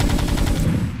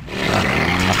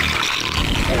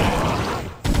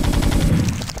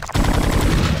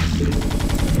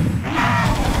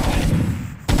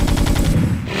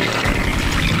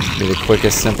 Be the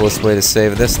quickest, simplest way to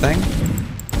save this thing.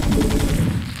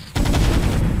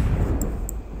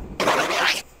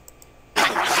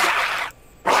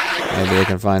 Maybe they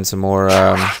can find some more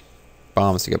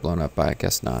bombs to get blown up by. I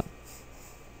guess not.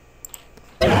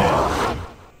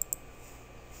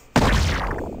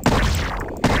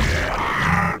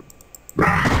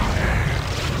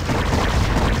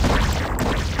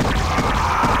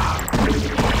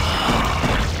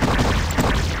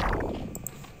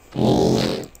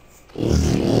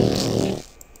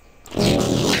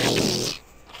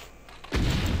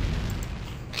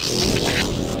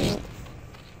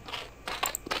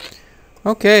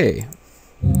 Okay,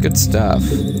 good stuff.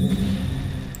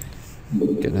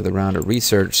 Get another round of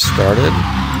research started.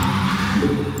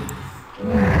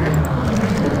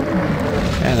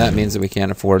 And that means that we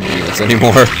can't afford units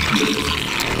anymore.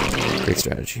 Great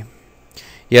strategy.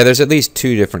 Yeah, there's at least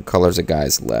 2 different colors of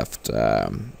guys left.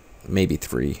 Maybe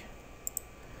 3.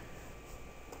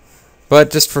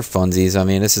 But just for funsies, I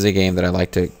mean, this is a game that I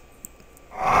like to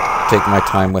take my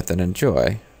time with and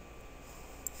enjoy.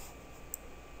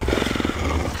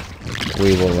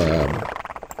 We will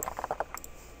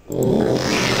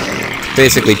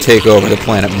basically take over the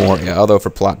planet Moria, although for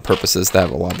plot purposes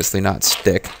that will obviously not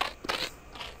stick.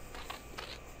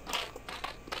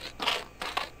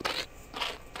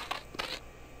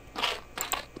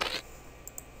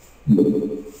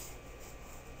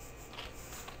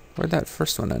 Where'd that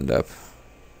first one end up?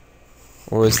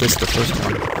 Or is this the first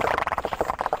one?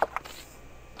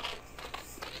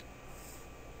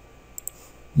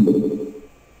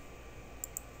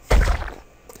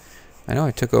 I know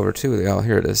I took over two. Oh,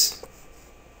 here it is.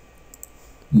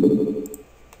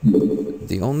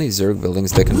 The only Zerg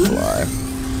buildings that can fly.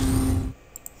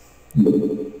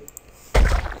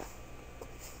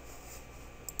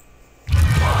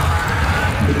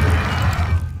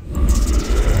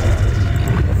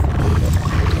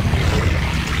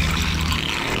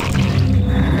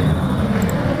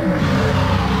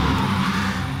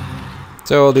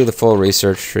 So I'll do the full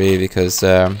research tree because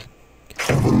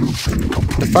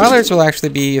defilers will actually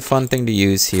be a fun thing to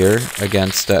use here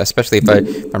against, especially if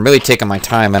I'm really taking my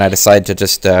time and I decide to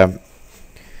just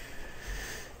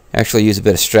actually use a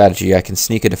bit of strategy. I can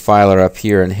sneak a defiler up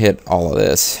here and hit all of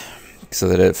this so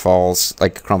that it falls,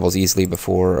 like crumbles easily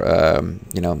before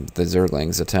you know, the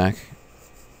Zerglings attack.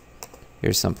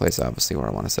 Here's someplace obviously where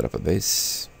I want to set up a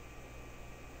base.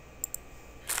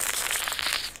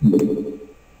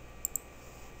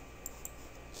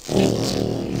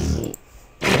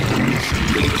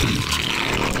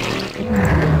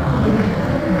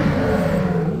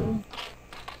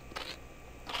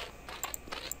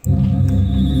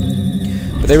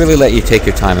 But they really let you take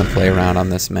your time and play around on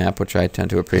this map, which I tend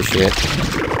to appreciate.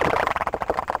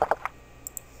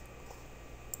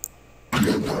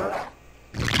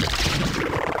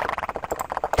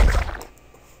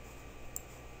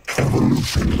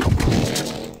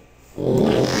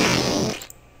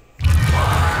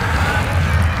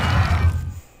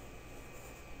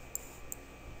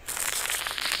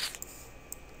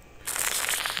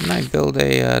 Can I build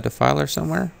a defiler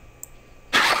somewhere?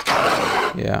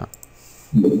 Yeah.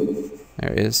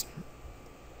 There it is.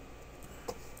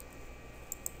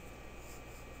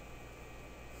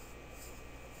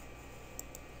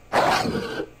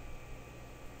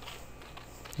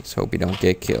 Let's hope he don't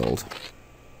get killed.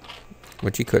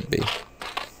 Which he could be.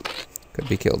 Could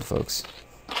be killed, folks.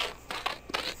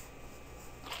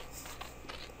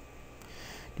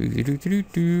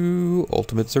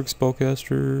 Ultimate Zerg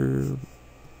Spellcaster.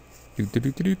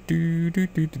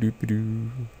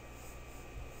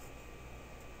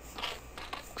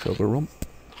 Sugar rump.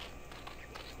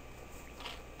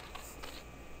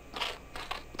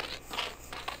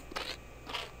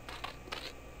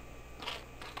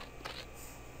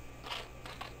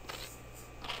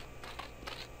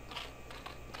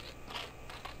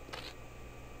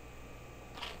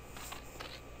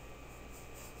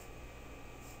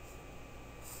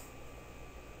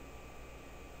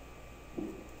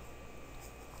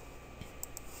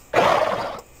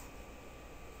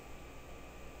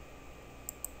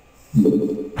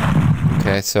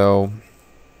 Okay, so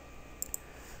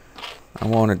I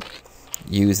won't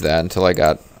use that until I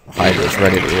got Hydras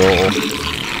ready to roll.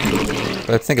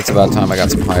 But I think it's about time I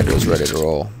got some Hydras ready to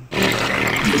roll.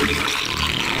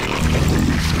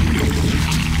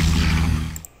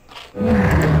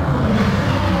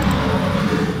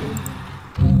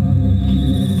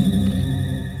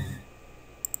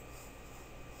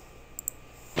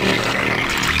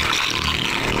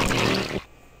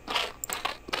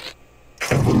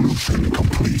 Evolution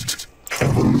complete.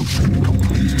 Evolution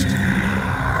complete.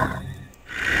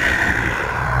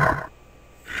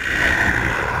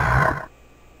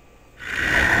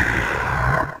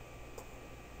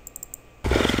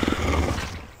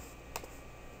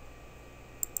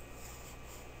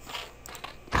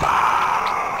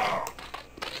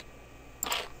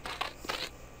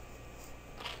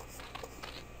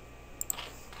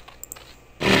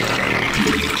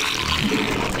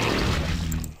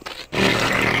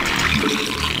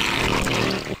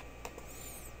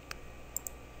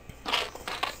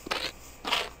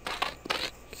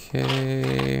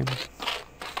 Okay.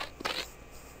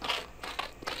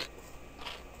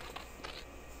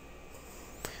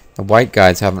 The white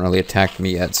guys haven't really attacked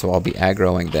me yet, so I'll be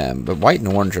aggroing them. But white and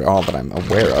orange are all that I'm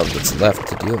aware of that's left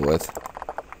to deal with.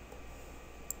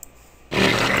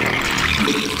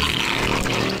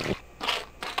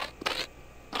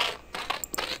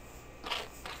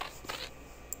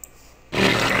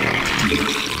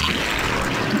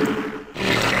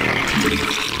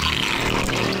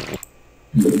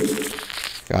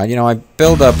 God, you know, I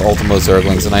build up Ultimo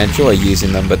Zerglings and I enjoy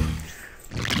using them, but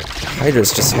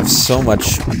Hydras just have so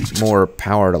much more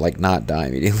power to, like, not die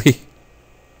immediately.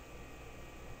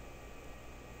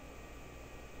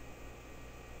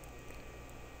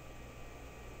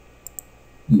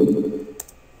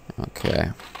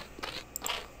 Okay.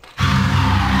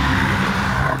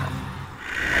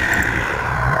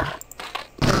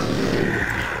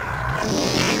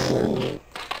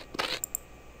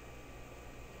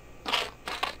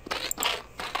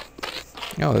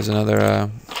 Oh, there's another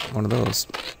one of those.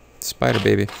 Spider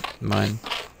baby. Mine.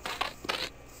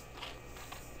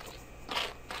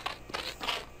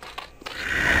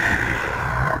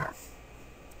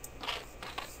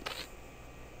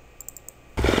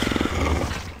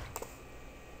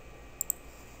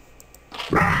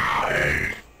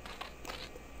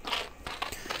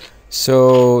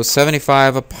 So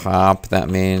 75 a pop, that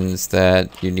means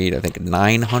that you need, I think,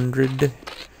 900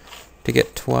 to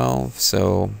get 12.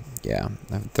 So yeah,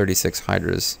 I have 36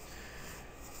 Hydras.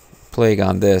 Plague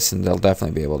on this, and they'll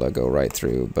definitely be able to go right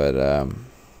through, but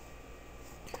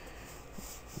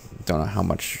don't know how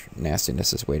much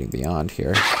nastiness is waiting beyond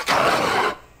here.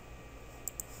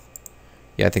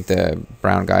 Yeah, I think the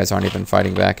brown guys aren't even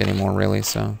fighting back anymore, really,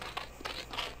 so...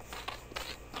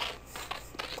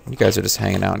 You guys are just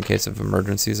hanging out in case of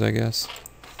emergencies, I guess.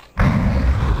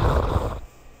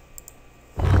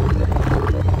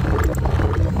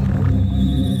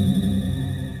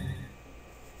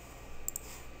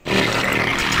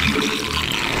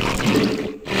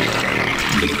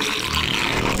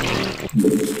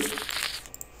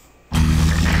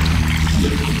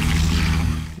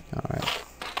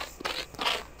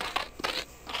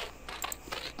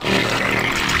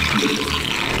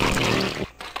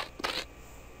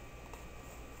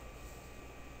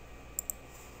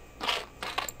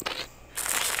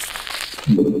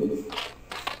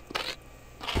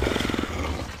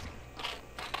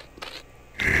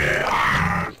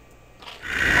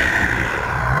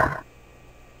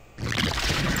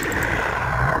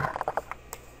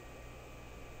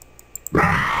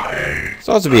 This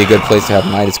would also be a good place to have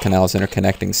Midas canals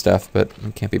interconnecting stuff, but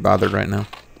I can't be bothered right now.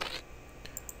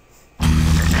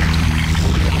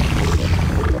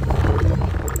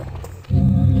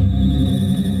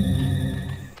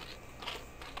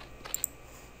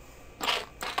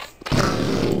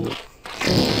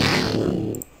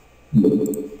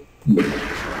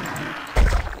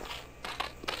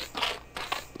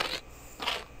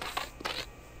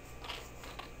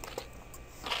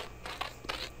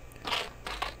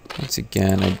 Once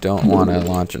again, I don't want to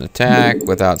launch an attack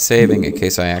without saving in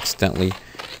case I accidentally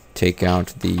take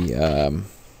out the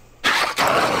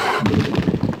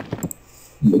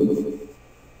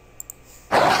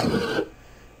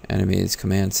enemy's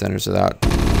command centers without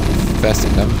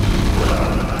infesting them.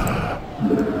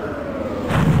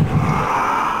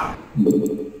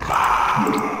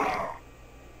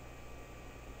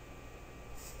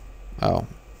 Oh,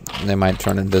 they might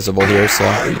turn invisible here,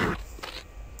 so...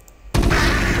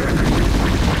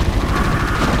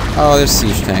 Oh, there's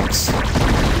siege tanks.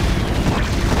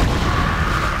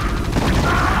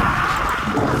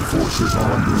 Our forces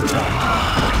are under attack.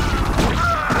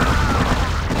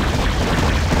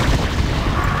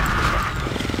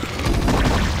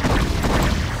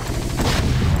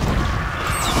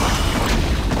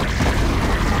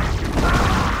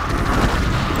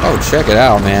 Oh, check it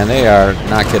out, man. They are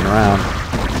not kidding around.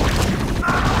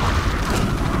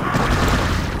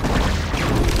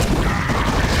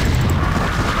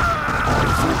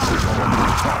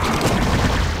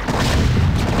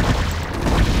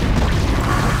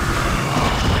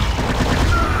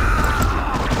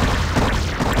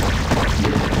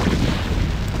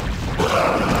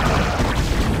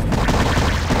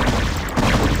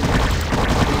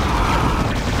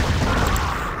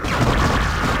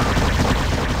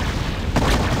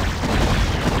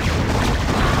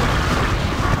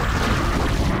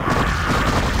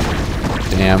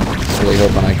 Damn, I was really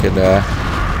hoping I could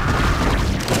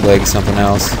leg something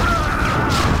else.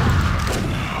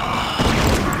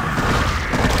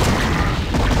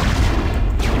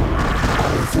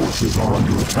 Our forces are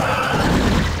under attack.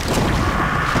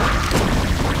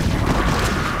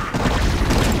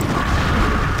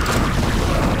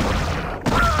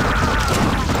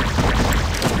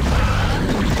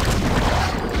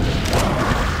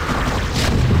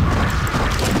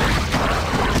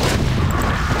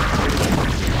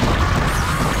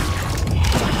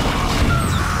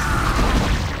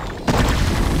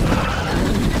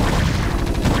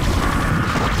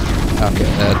 Okay,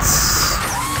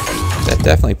 that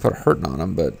definitely put a hurting on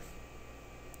him, but...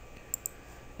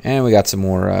 And we got some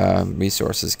more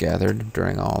resources gathered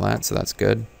during all that, so that's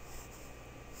good.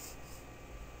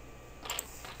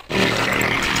 We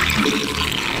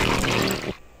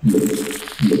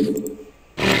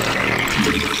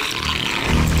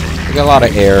got a lot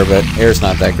of air, but air's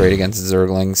not that great against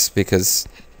Zerglings because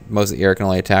most of the air can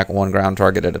only attack one ground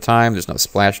target at a time. There's no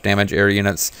splash damage air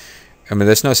units. I mean,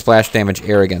 there's no splash damage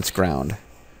air against ground.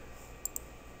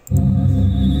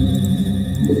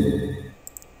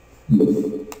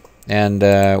 And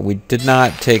we did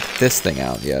not take this thing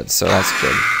out yet, so that's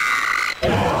good.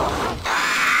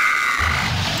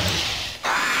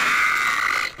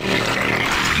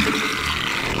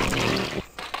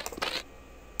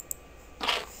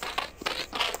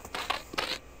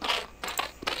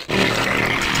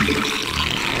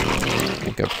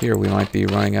 up here we might be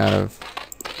running out of,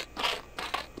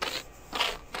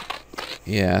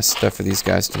 yeah, stuff for these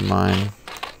guys to mine.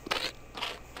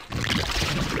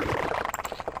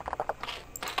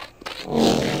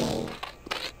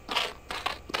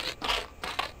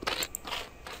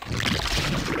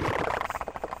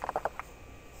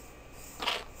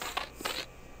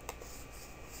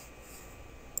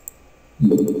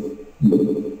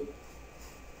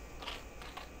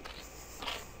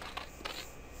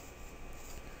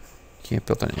 Can't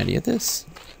build on any of this?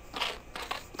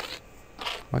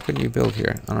 Why couldn't you build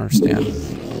here? I don't understand.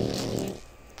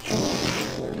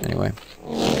 Anyway.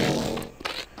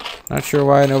 Not sure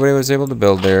why nobody was able to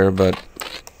build there, but...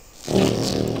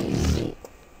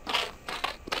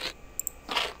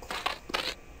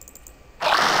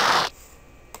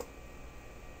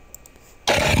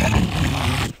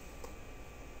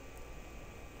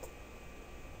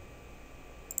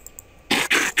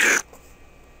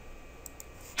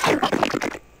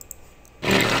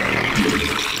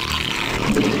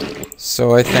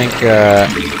 So I think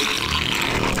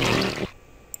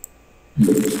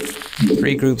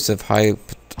 3 groups of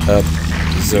hyped up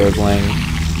Zergling,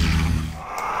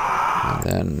 and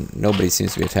then nobody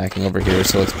seems to be attacking over here,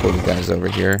 so let's pull you guys over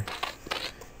here.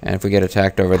 And if we get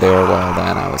attacked over there, well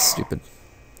then I was stupid.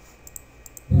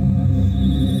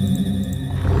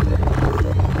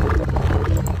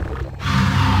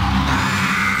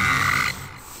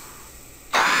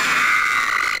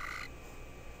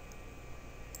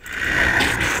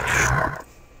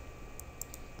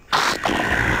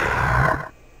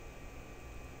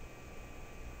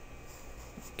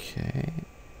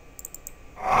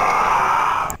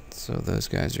 So those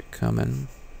guys are coming.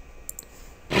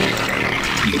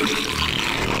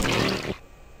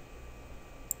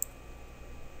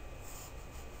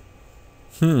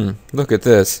 Look at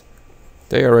this.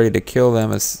 They are ready to kill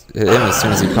him as soon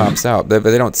as he pops out, but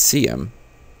they don't see him.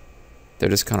 They're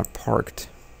just kind of parked.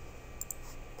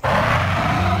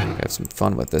 Have some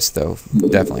fun with this, though.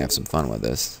 Definitely have some fun with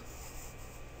this.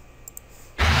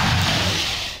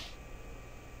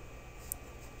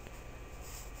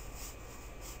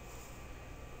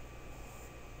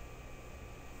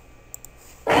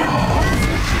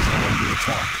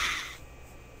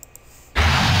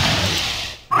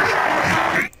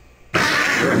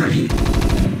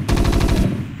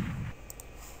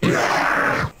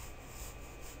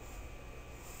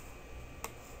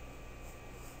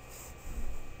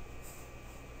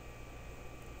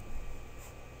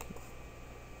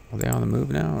 Are they on the move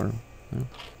now, or no?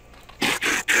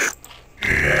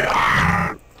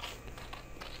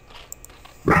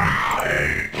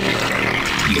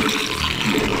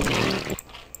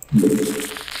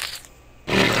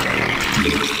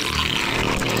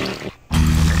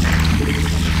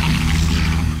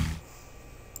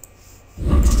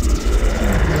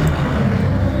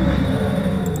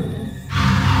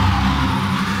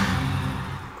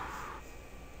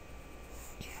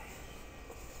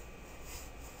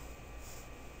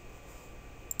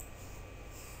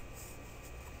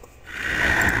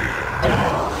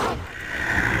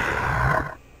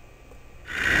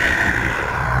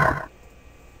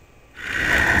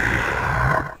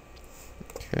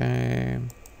 Okay.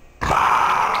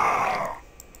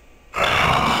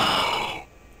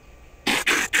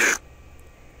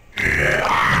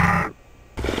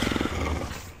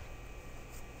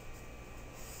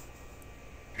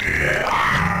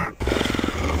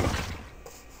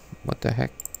 What the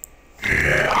heck?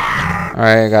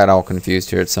 Alright, I got all confused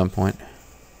here at some point.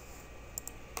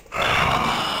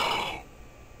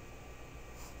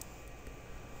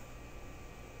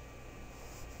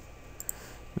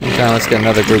 Meantime, let's get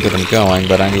another group of them going,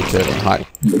 but I need to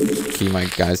hotkey my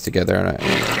guys together in a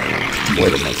way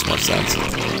that makes more sense.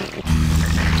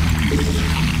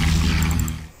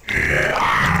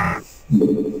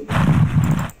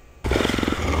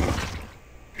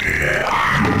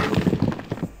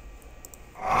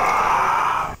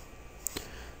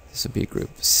 This will be group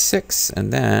 6,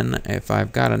 and then if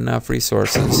I've got enough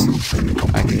resources,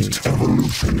 I can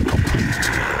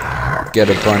get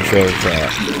a bunch of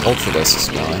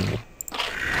ultralisks going.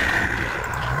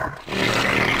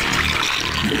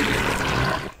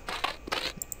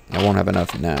 I won't have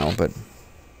enough now, but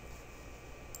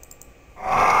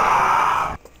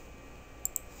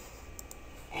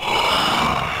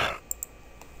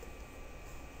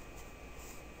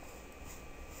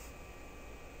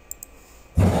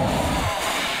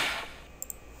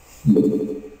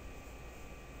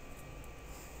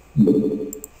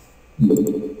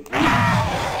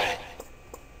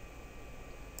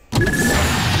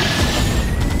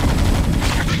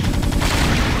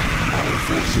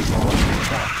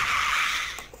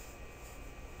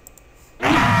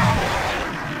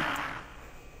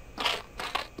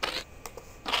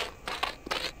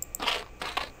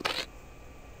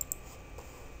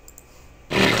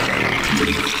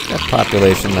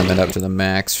population limit up to the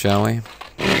max, shall we?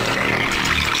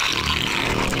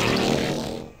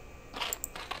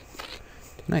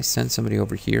 Didn't I send somebody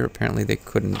over here? Apparently they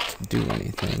couldn't do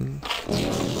anything.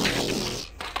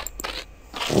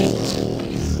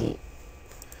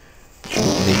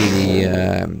 Maybe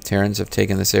the Terrans have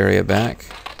taken this area back.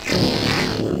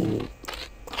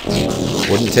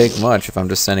 Wouldn't take much if I'm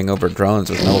just sending over drones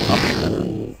with no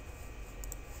accompaniment.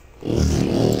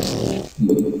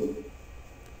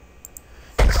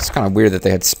 It's kind of weird that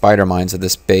they had spider mines at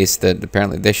this base that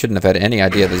apparently they shouldn't have had any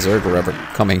idea the Zerg were ever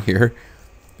coming here.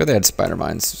 But they had spider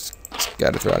mines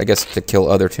scattered throughout. I guess to kill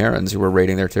other Terrans who were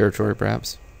raiding their territory,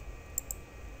 perhaps.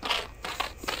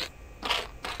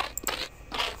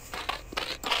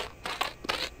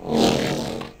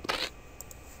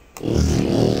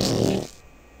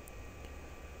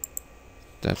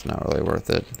 That's not really worth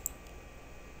it.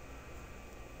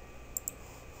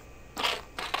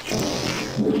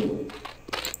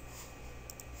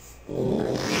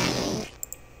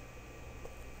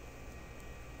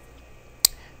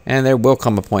 And there will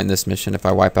come a point in this mission if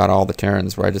I wipe out all the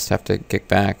Terrans where I just have to kick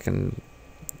back and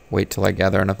wait till I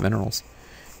gather enough minerals.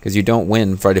 Because you don't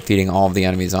win by defeating all of the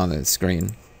enemies on the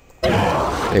screen.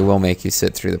 They will make you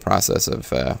sit through the process of,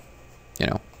 you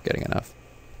know, getting enough.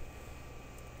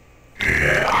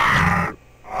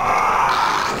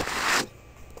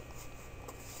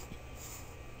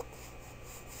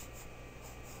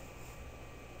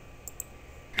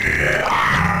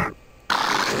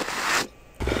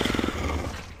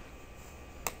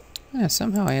 Yeah,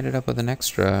 somehow I ended up with an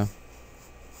extra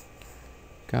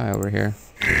guy over here.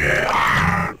 Just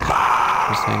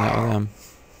hang out with him.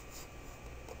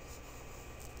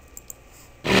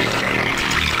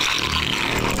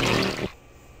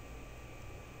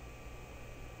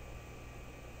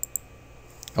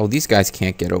 Oh, these guys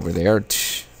can't get over there.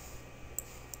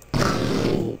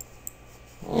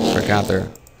 Forgot they're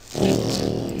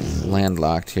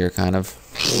landlocked here, kind of.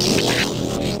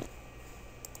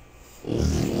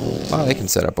 Well, they can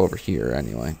set up over here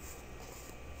anyway.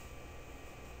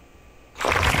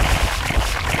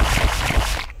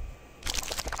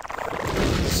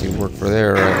 See, work for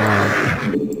there right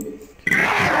now.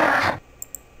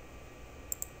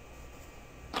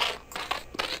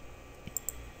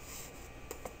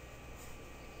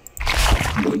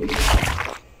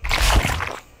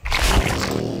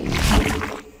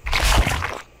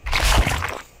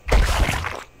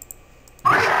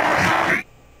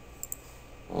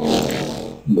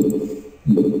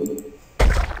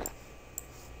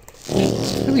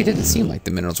 It didn't seem like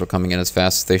the minerals were coming in as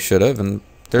fast as they should have, and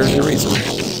there's your reason.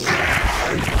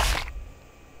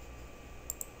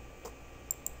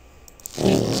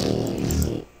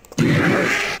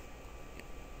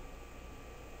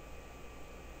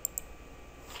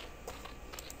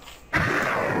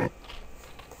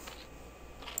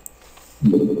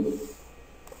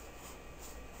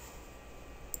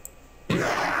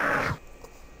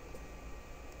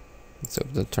 So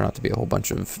it'll turn out to be a whole bunch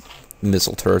of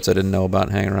missile turrets I didn't know about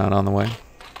hanging around on the way.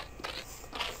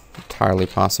 Entirely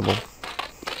possible.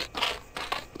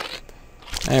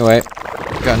 Anyway,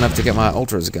 got enough to get my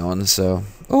ultras going, so...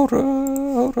 Ultra,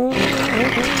 ultra, ultra.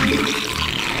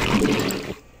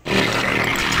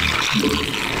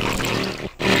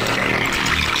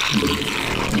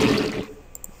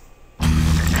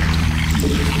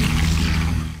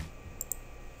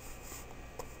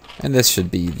 And this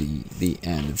should be the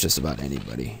end of just about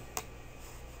anybody.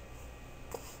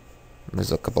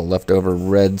 There's a couple leftover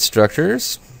red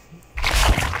structures.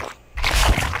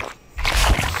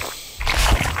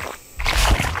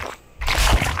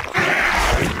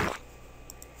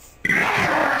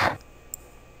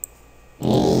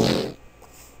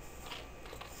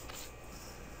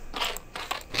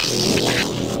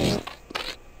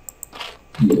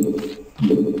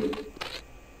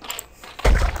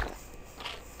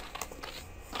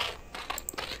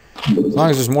 As long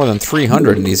as there's more than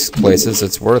 300 in these places,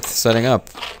 it's worth setting up.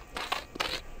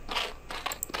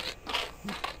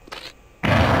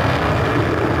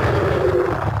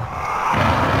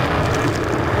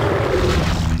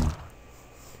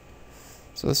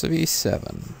 So this would be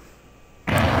 7.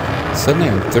 Suddenly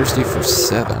I'm thirsty for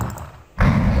 7.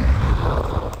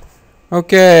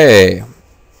 Okay.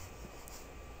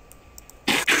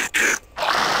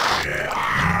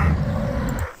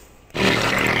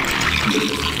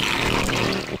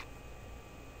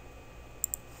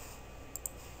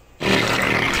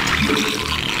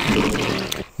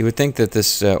 You would think that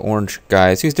this orange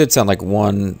guy, these did sound like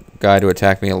one guy to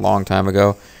attack me a long time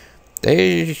ago.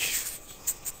 They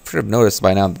should have noticed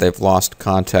by now that they've lost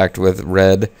contact with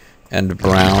red and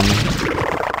brown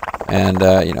and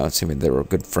you know, assuming they were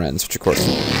good friends, which of course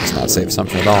is not a safe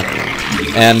assumption at all,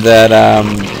 and that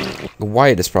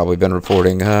White has probably been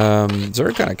reporting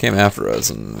Zerg kind of came after us,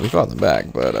 and we fought them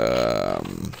back, but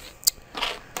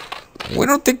we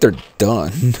don't think they're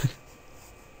done.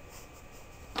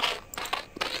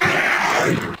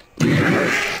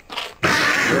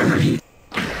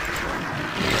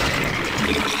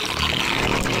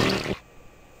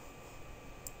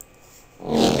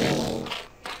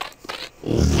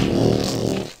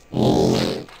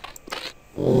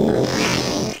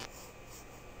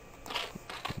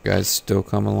 You guys still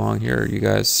coming along here? Are you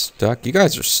guys stuck? You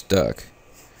guys are stuck.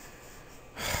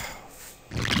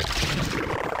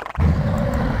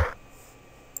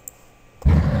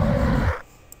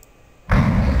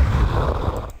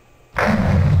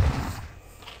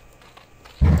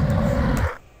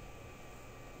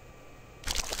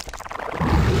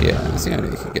 Yeah, I think I know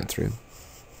you can get through.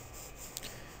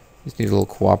 Just need a little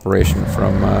cooperation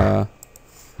from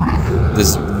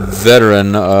this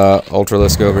veteran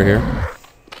Ultralisk over here.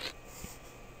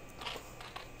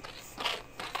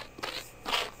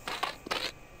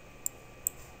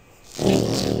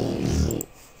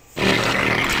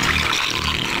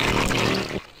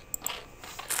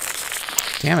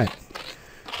 Damn it.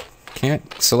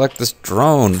 Can't select this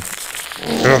drone.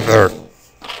 Get up there.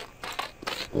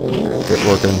 Get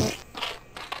working.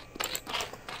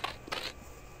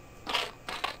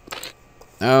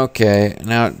 Okay,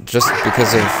 now just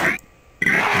because of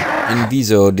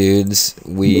Inviso dudes,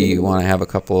 we want to have a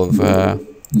couple of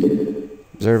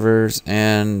observers,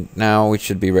 and now we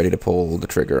should be ready to pull the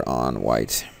trigger on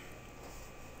White.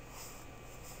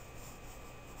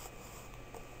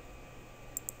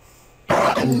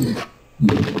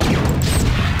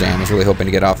 Damn, I was really hoping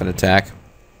to get off an attack.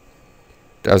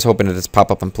 I was hoping to just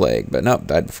pop up and plague, but nope,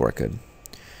 died before I could.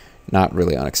 Not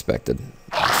really unexpected,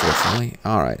 unfortunately.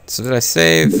 Alright, so did I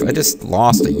save? I just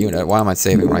lost a unit. Why am I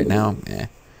saving right now? Eh.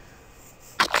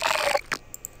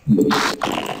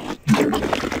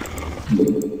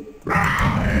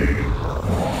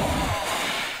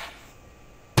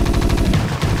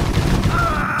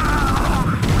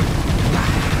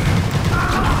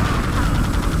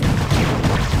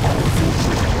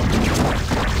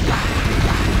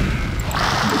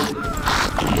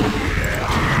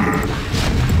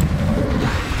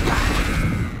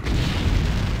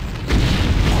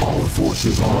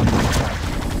 Forces on attack.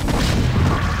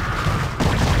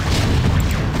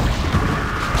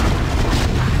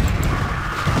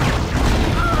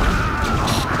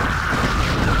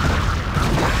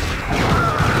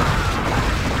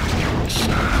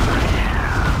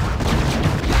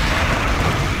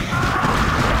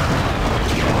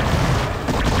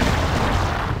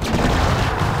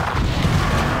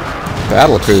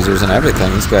 Battle cruisers and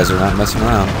everything. These guys are not messing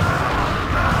around.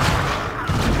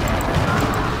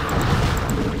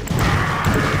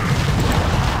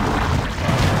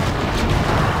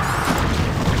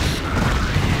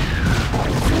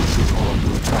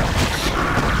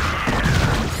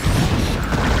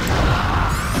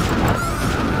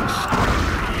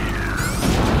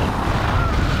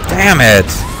 Damn it!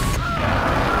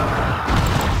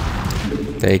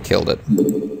 They killed it.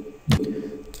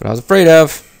 That's what I was afraid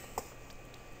of.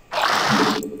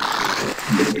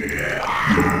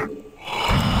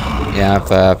 Yeah,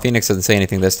 if Fenix doesn't say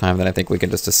anything this time, then I think we can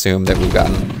just assume that we've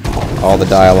gotten all the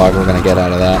dialogue we're going to get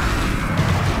out of that.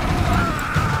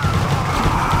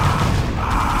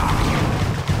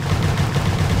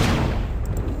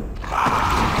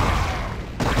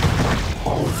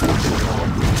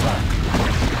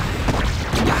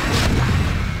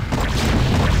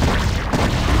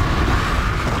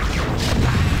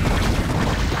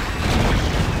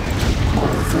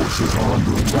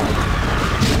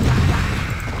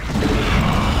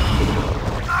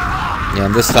 Yeah,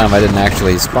 and this time I didn't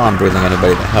actually spawn breathing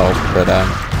anybody to help, but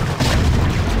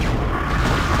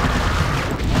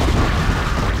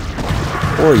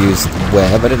or used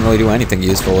web. I didn't really do anything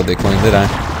useful with the Queen, did I?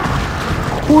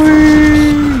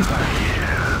 Whee!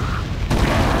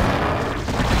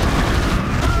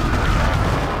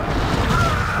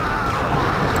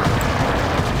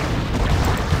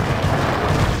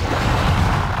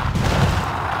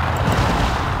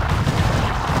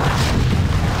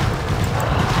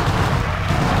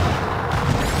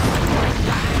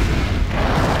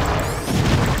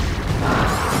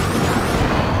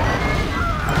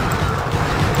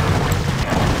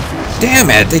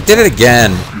 Damn it, they did it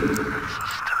again.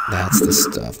 That's the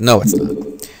stuff. No, it's not.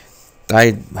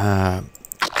 I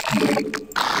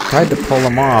tried to pull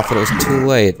them off, but it was too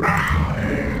late.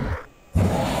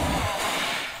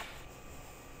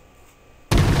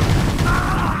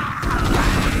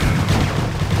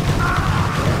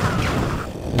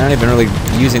 not even really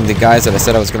using the guys that I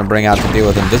said I was going to bring out to deal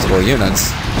with invisible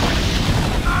units.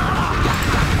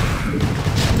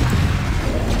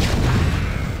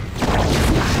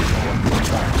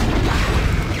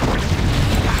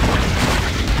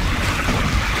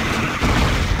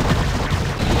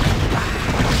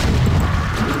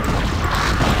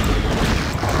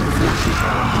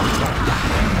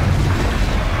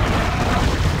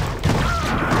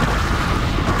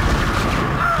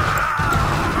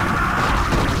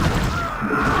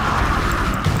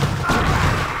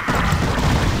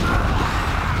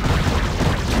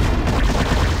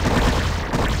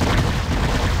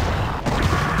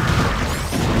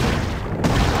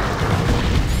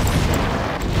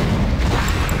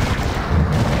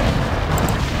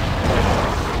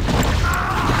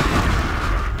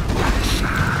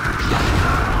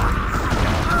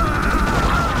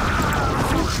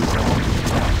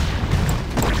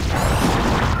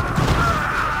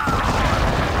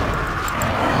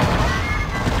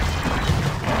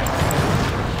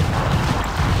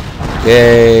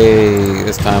 Yay!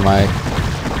 This time I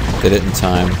did it in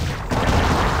time.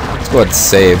 Let's go ahead and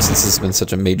save since this has been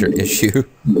such a major issue.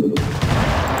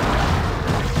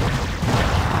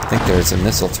 I think there's a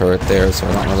missile turret there, so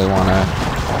I don't really want to...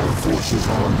 Our forces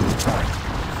are under attack.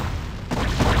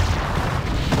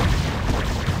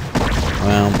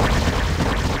 Well,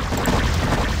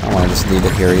 I don't want to just leave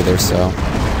it here either, so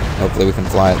hopefully we can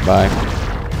fly it by.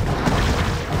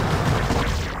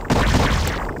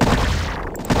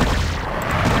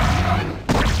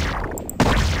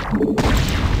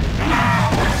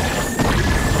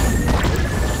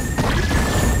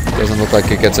 Doesn't look like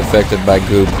it gets affected by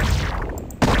goop.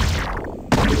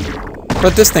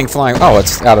 But this thing flying... Oh,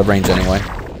 it's out of range anyway.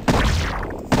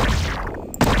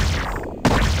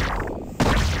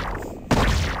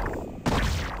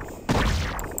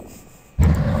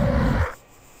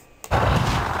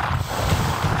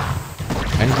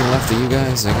 Anything left of you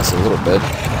guys? I guess a little bit.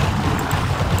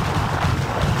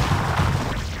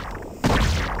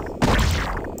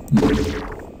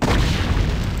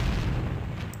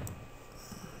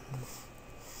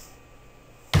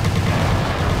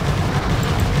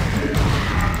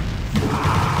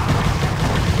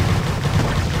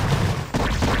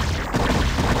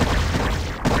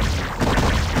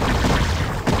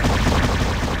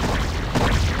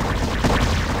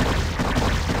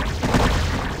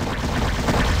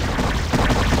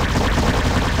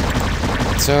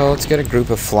 So let's get a group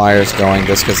of flyers going,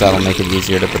 just because that'll make it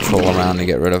easier to patrol around and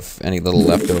get rid of any little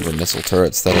leftover missile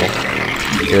turrets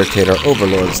that'll irritate our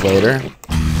overlords later.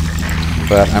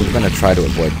 But I'm going to try to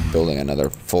avoid building another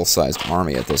full-sized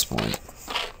army at this point.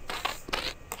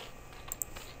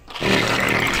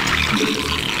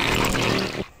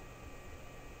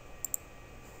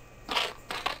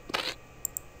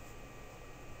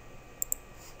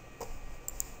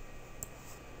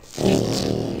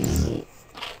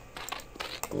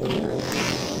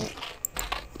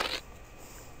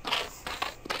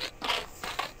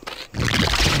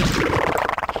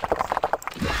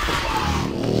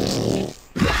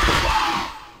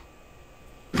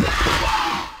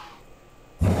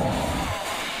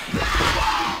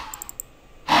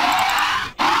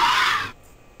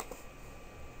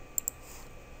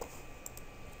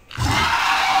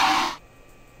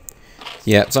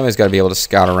 Yeah, somebody's got to be able to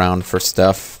scout around for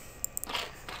stuff.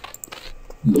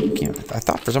 I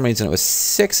thought for some reason it was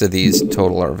 6 of these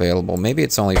total are available. Maybe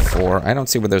it's only 4. I don't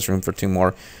see where there's room for 2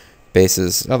 more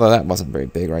bases. Although that wasn't very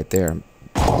big right there.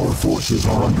 Our forces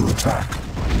are under attack.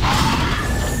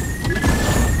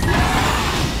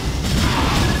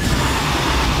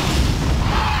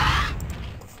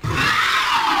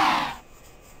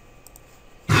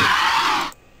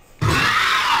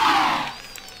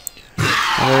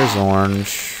 There's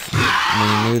orange.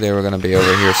 We knew they were going to be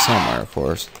over here somewhere, of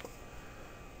course.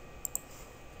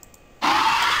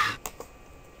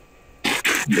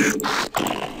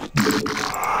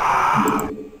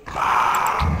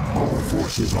 Our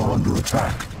forces are under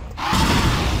attack.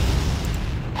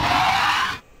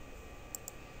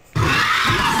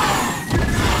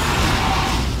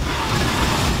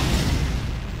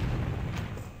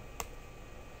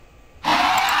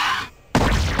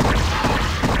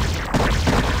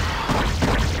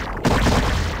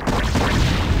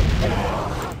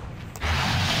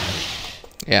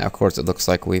 Yeah, of course it looks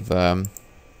like we've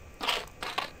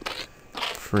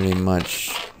pretty much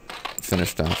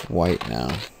finished off white now.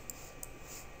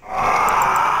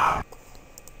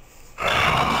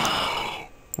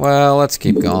 Well, let's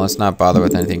keep going. Let's not bother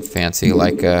with anything fancy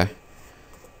like oh,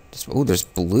 there's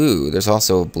blue. There's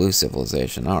also a blue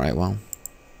civilization. All right, well.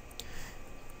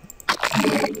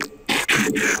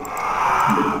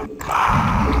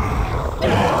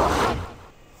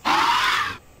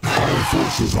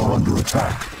 forces are under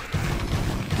attack.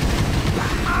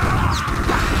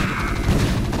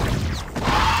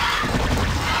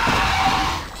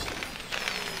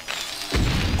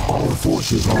 Our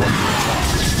forces are under attack.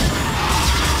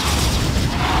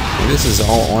 This is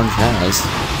all Orange has.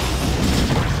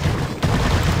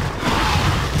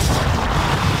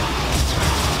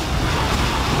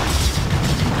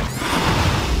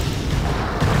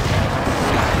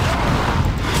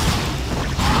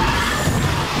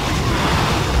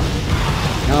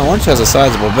 Now, Orange has a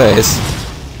sizable base.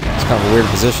 It's kind of a weird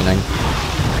positioning.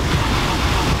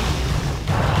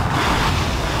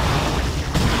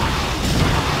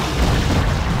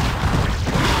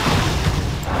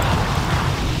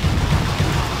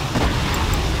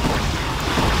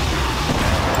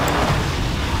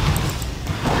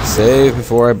 Save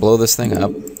before I blow this thing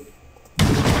up.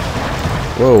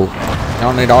 Whoa. I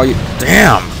don't need all you.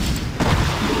 Damn!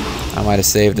 I might have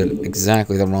saved it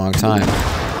exactly the wrong time.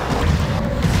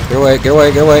 Get away, get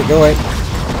away, get away, get away.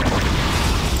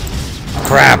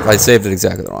 Crap! I saved it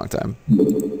exactly the wrong time.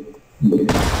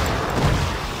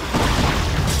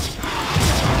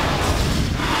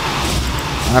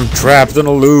 I'm trapped in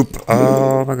a loop.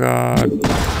 Oh my god.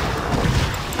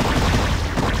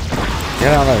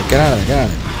 Get out of there, get out of there, get out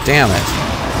of there. Damn it.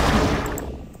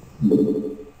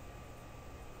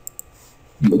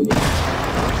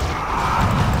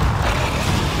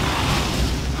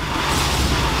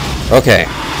 Okay.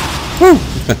 Woo!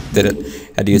 Did it.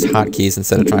 Had to use hotkeys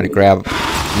instead of trying to grab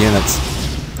units.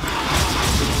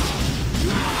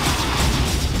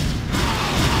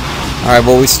 Alright,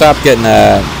 well we stopped getting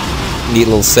neat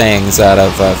little sayings out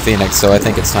of Fenix, so I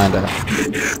think it's time to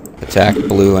attack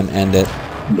blue and end it.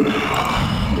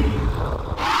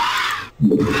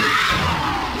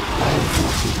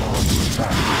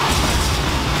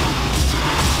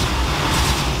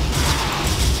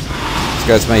 These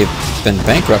guys may have been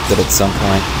bankrupted at some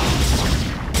point.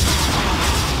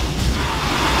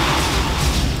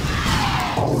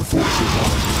 Our forces are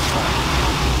under attack.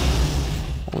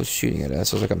 What was shooting at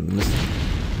us? It was like a missile.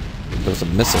 There was a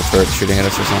missile turret shooting at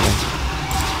us or something.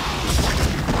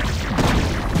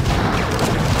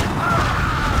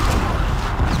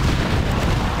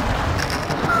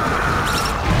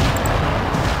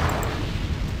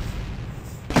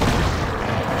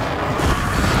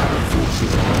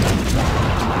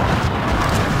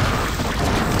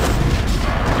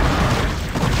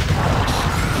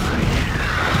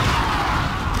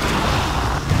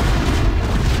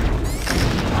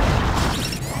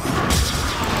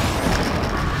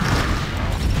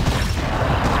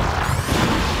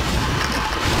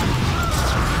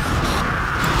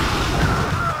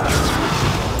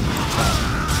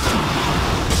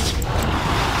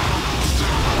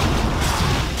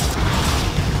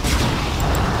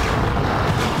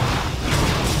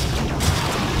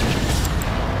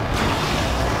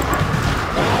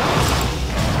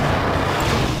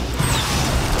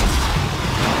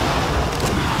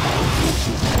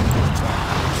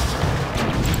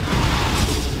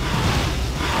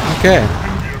 Okay.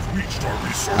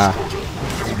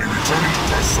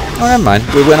 Oh, never mind.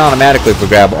 We went automatically to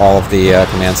grab all of the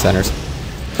command centers.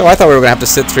 So I thought we were going to have to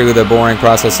sit through the boring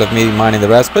process of me mining the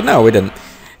rest, but no, we didn't.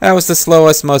 That was the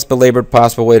slowest, most belabored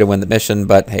possible way to win the mission,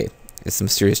 but hey, it's the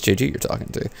mysterious JG you're talking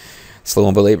to. Slow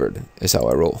and belabored is how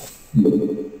I roll.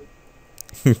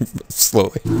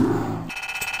 Slowly.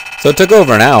 So it took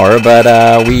over an hour,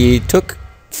 but we took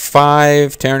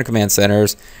 5 Terran command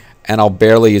centers, and I'll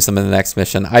barely use them in the next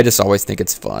mission. I just always think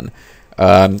it's fun.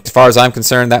 As far as I'm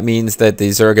concerned, that means that the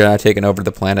Zerg are taking over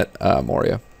the planet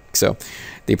Moria. So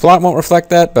the plot won't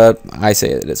reflect that, but I say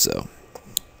it is so.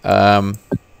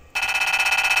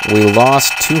 We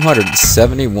lost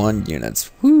 271 units.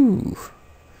 Woo!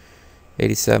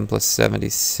 87 plus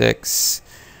 76.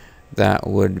 That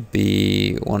would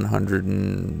be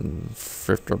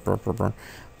 150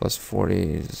 plus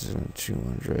 40,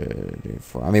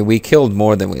 204. I mean, we killed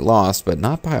more than we lost, but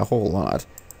not by a whole lot.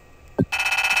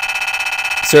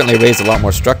 Certainly raised a lot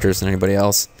more structures than anybody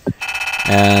else.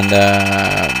 And,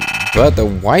 but the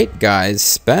white guys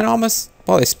spent almost,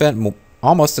 well, they spent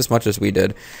almost as much as we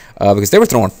did. Because they were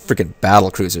throwing freaking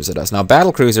battle cruisers at us. Now,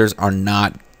 battle cruisers are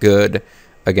not good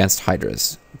against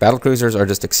Hydras. Battle cruisers are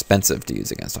just expensive to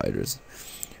use against Hydras.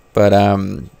 But,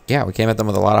 yeah, we came at them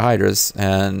with a lot of Hydras,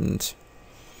 and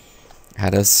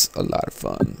had us a lot of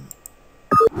fun.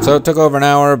 So it took over an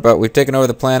hour, but we've taken over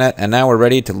the planet, and now we're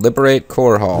ready to liberate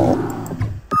Core Hall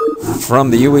from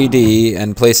the UED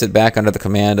and place it back under the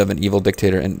command of an evil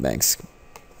dictator in Banks.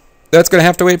 That's going to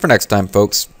have to wait for next time,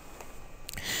 folks.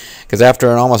 Because after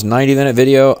an almost 90-minute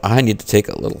video, I need to take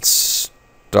a little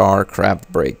Starcraft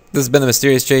break. This has been the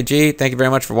Mysterious JG. Thank you very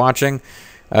much for watching.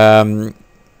 Yeah,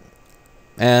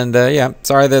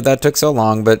 sorry that took so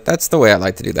long, but that's the way I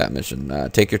like to do that mission.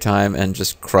 Take your time and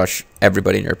just crush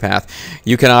everybody in your path.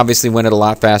 You can obviously win it a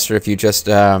lot faster if you just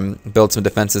build some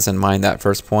defenses and mine that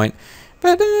first point.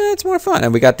 But it's more fun,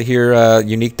 and we got to hear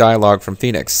unique dialogue from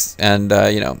Fenix. And,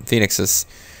 Fenix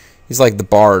he's like the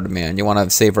bard, man. You want to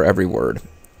savor every word.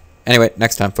 Anyway,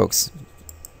 next time, folks.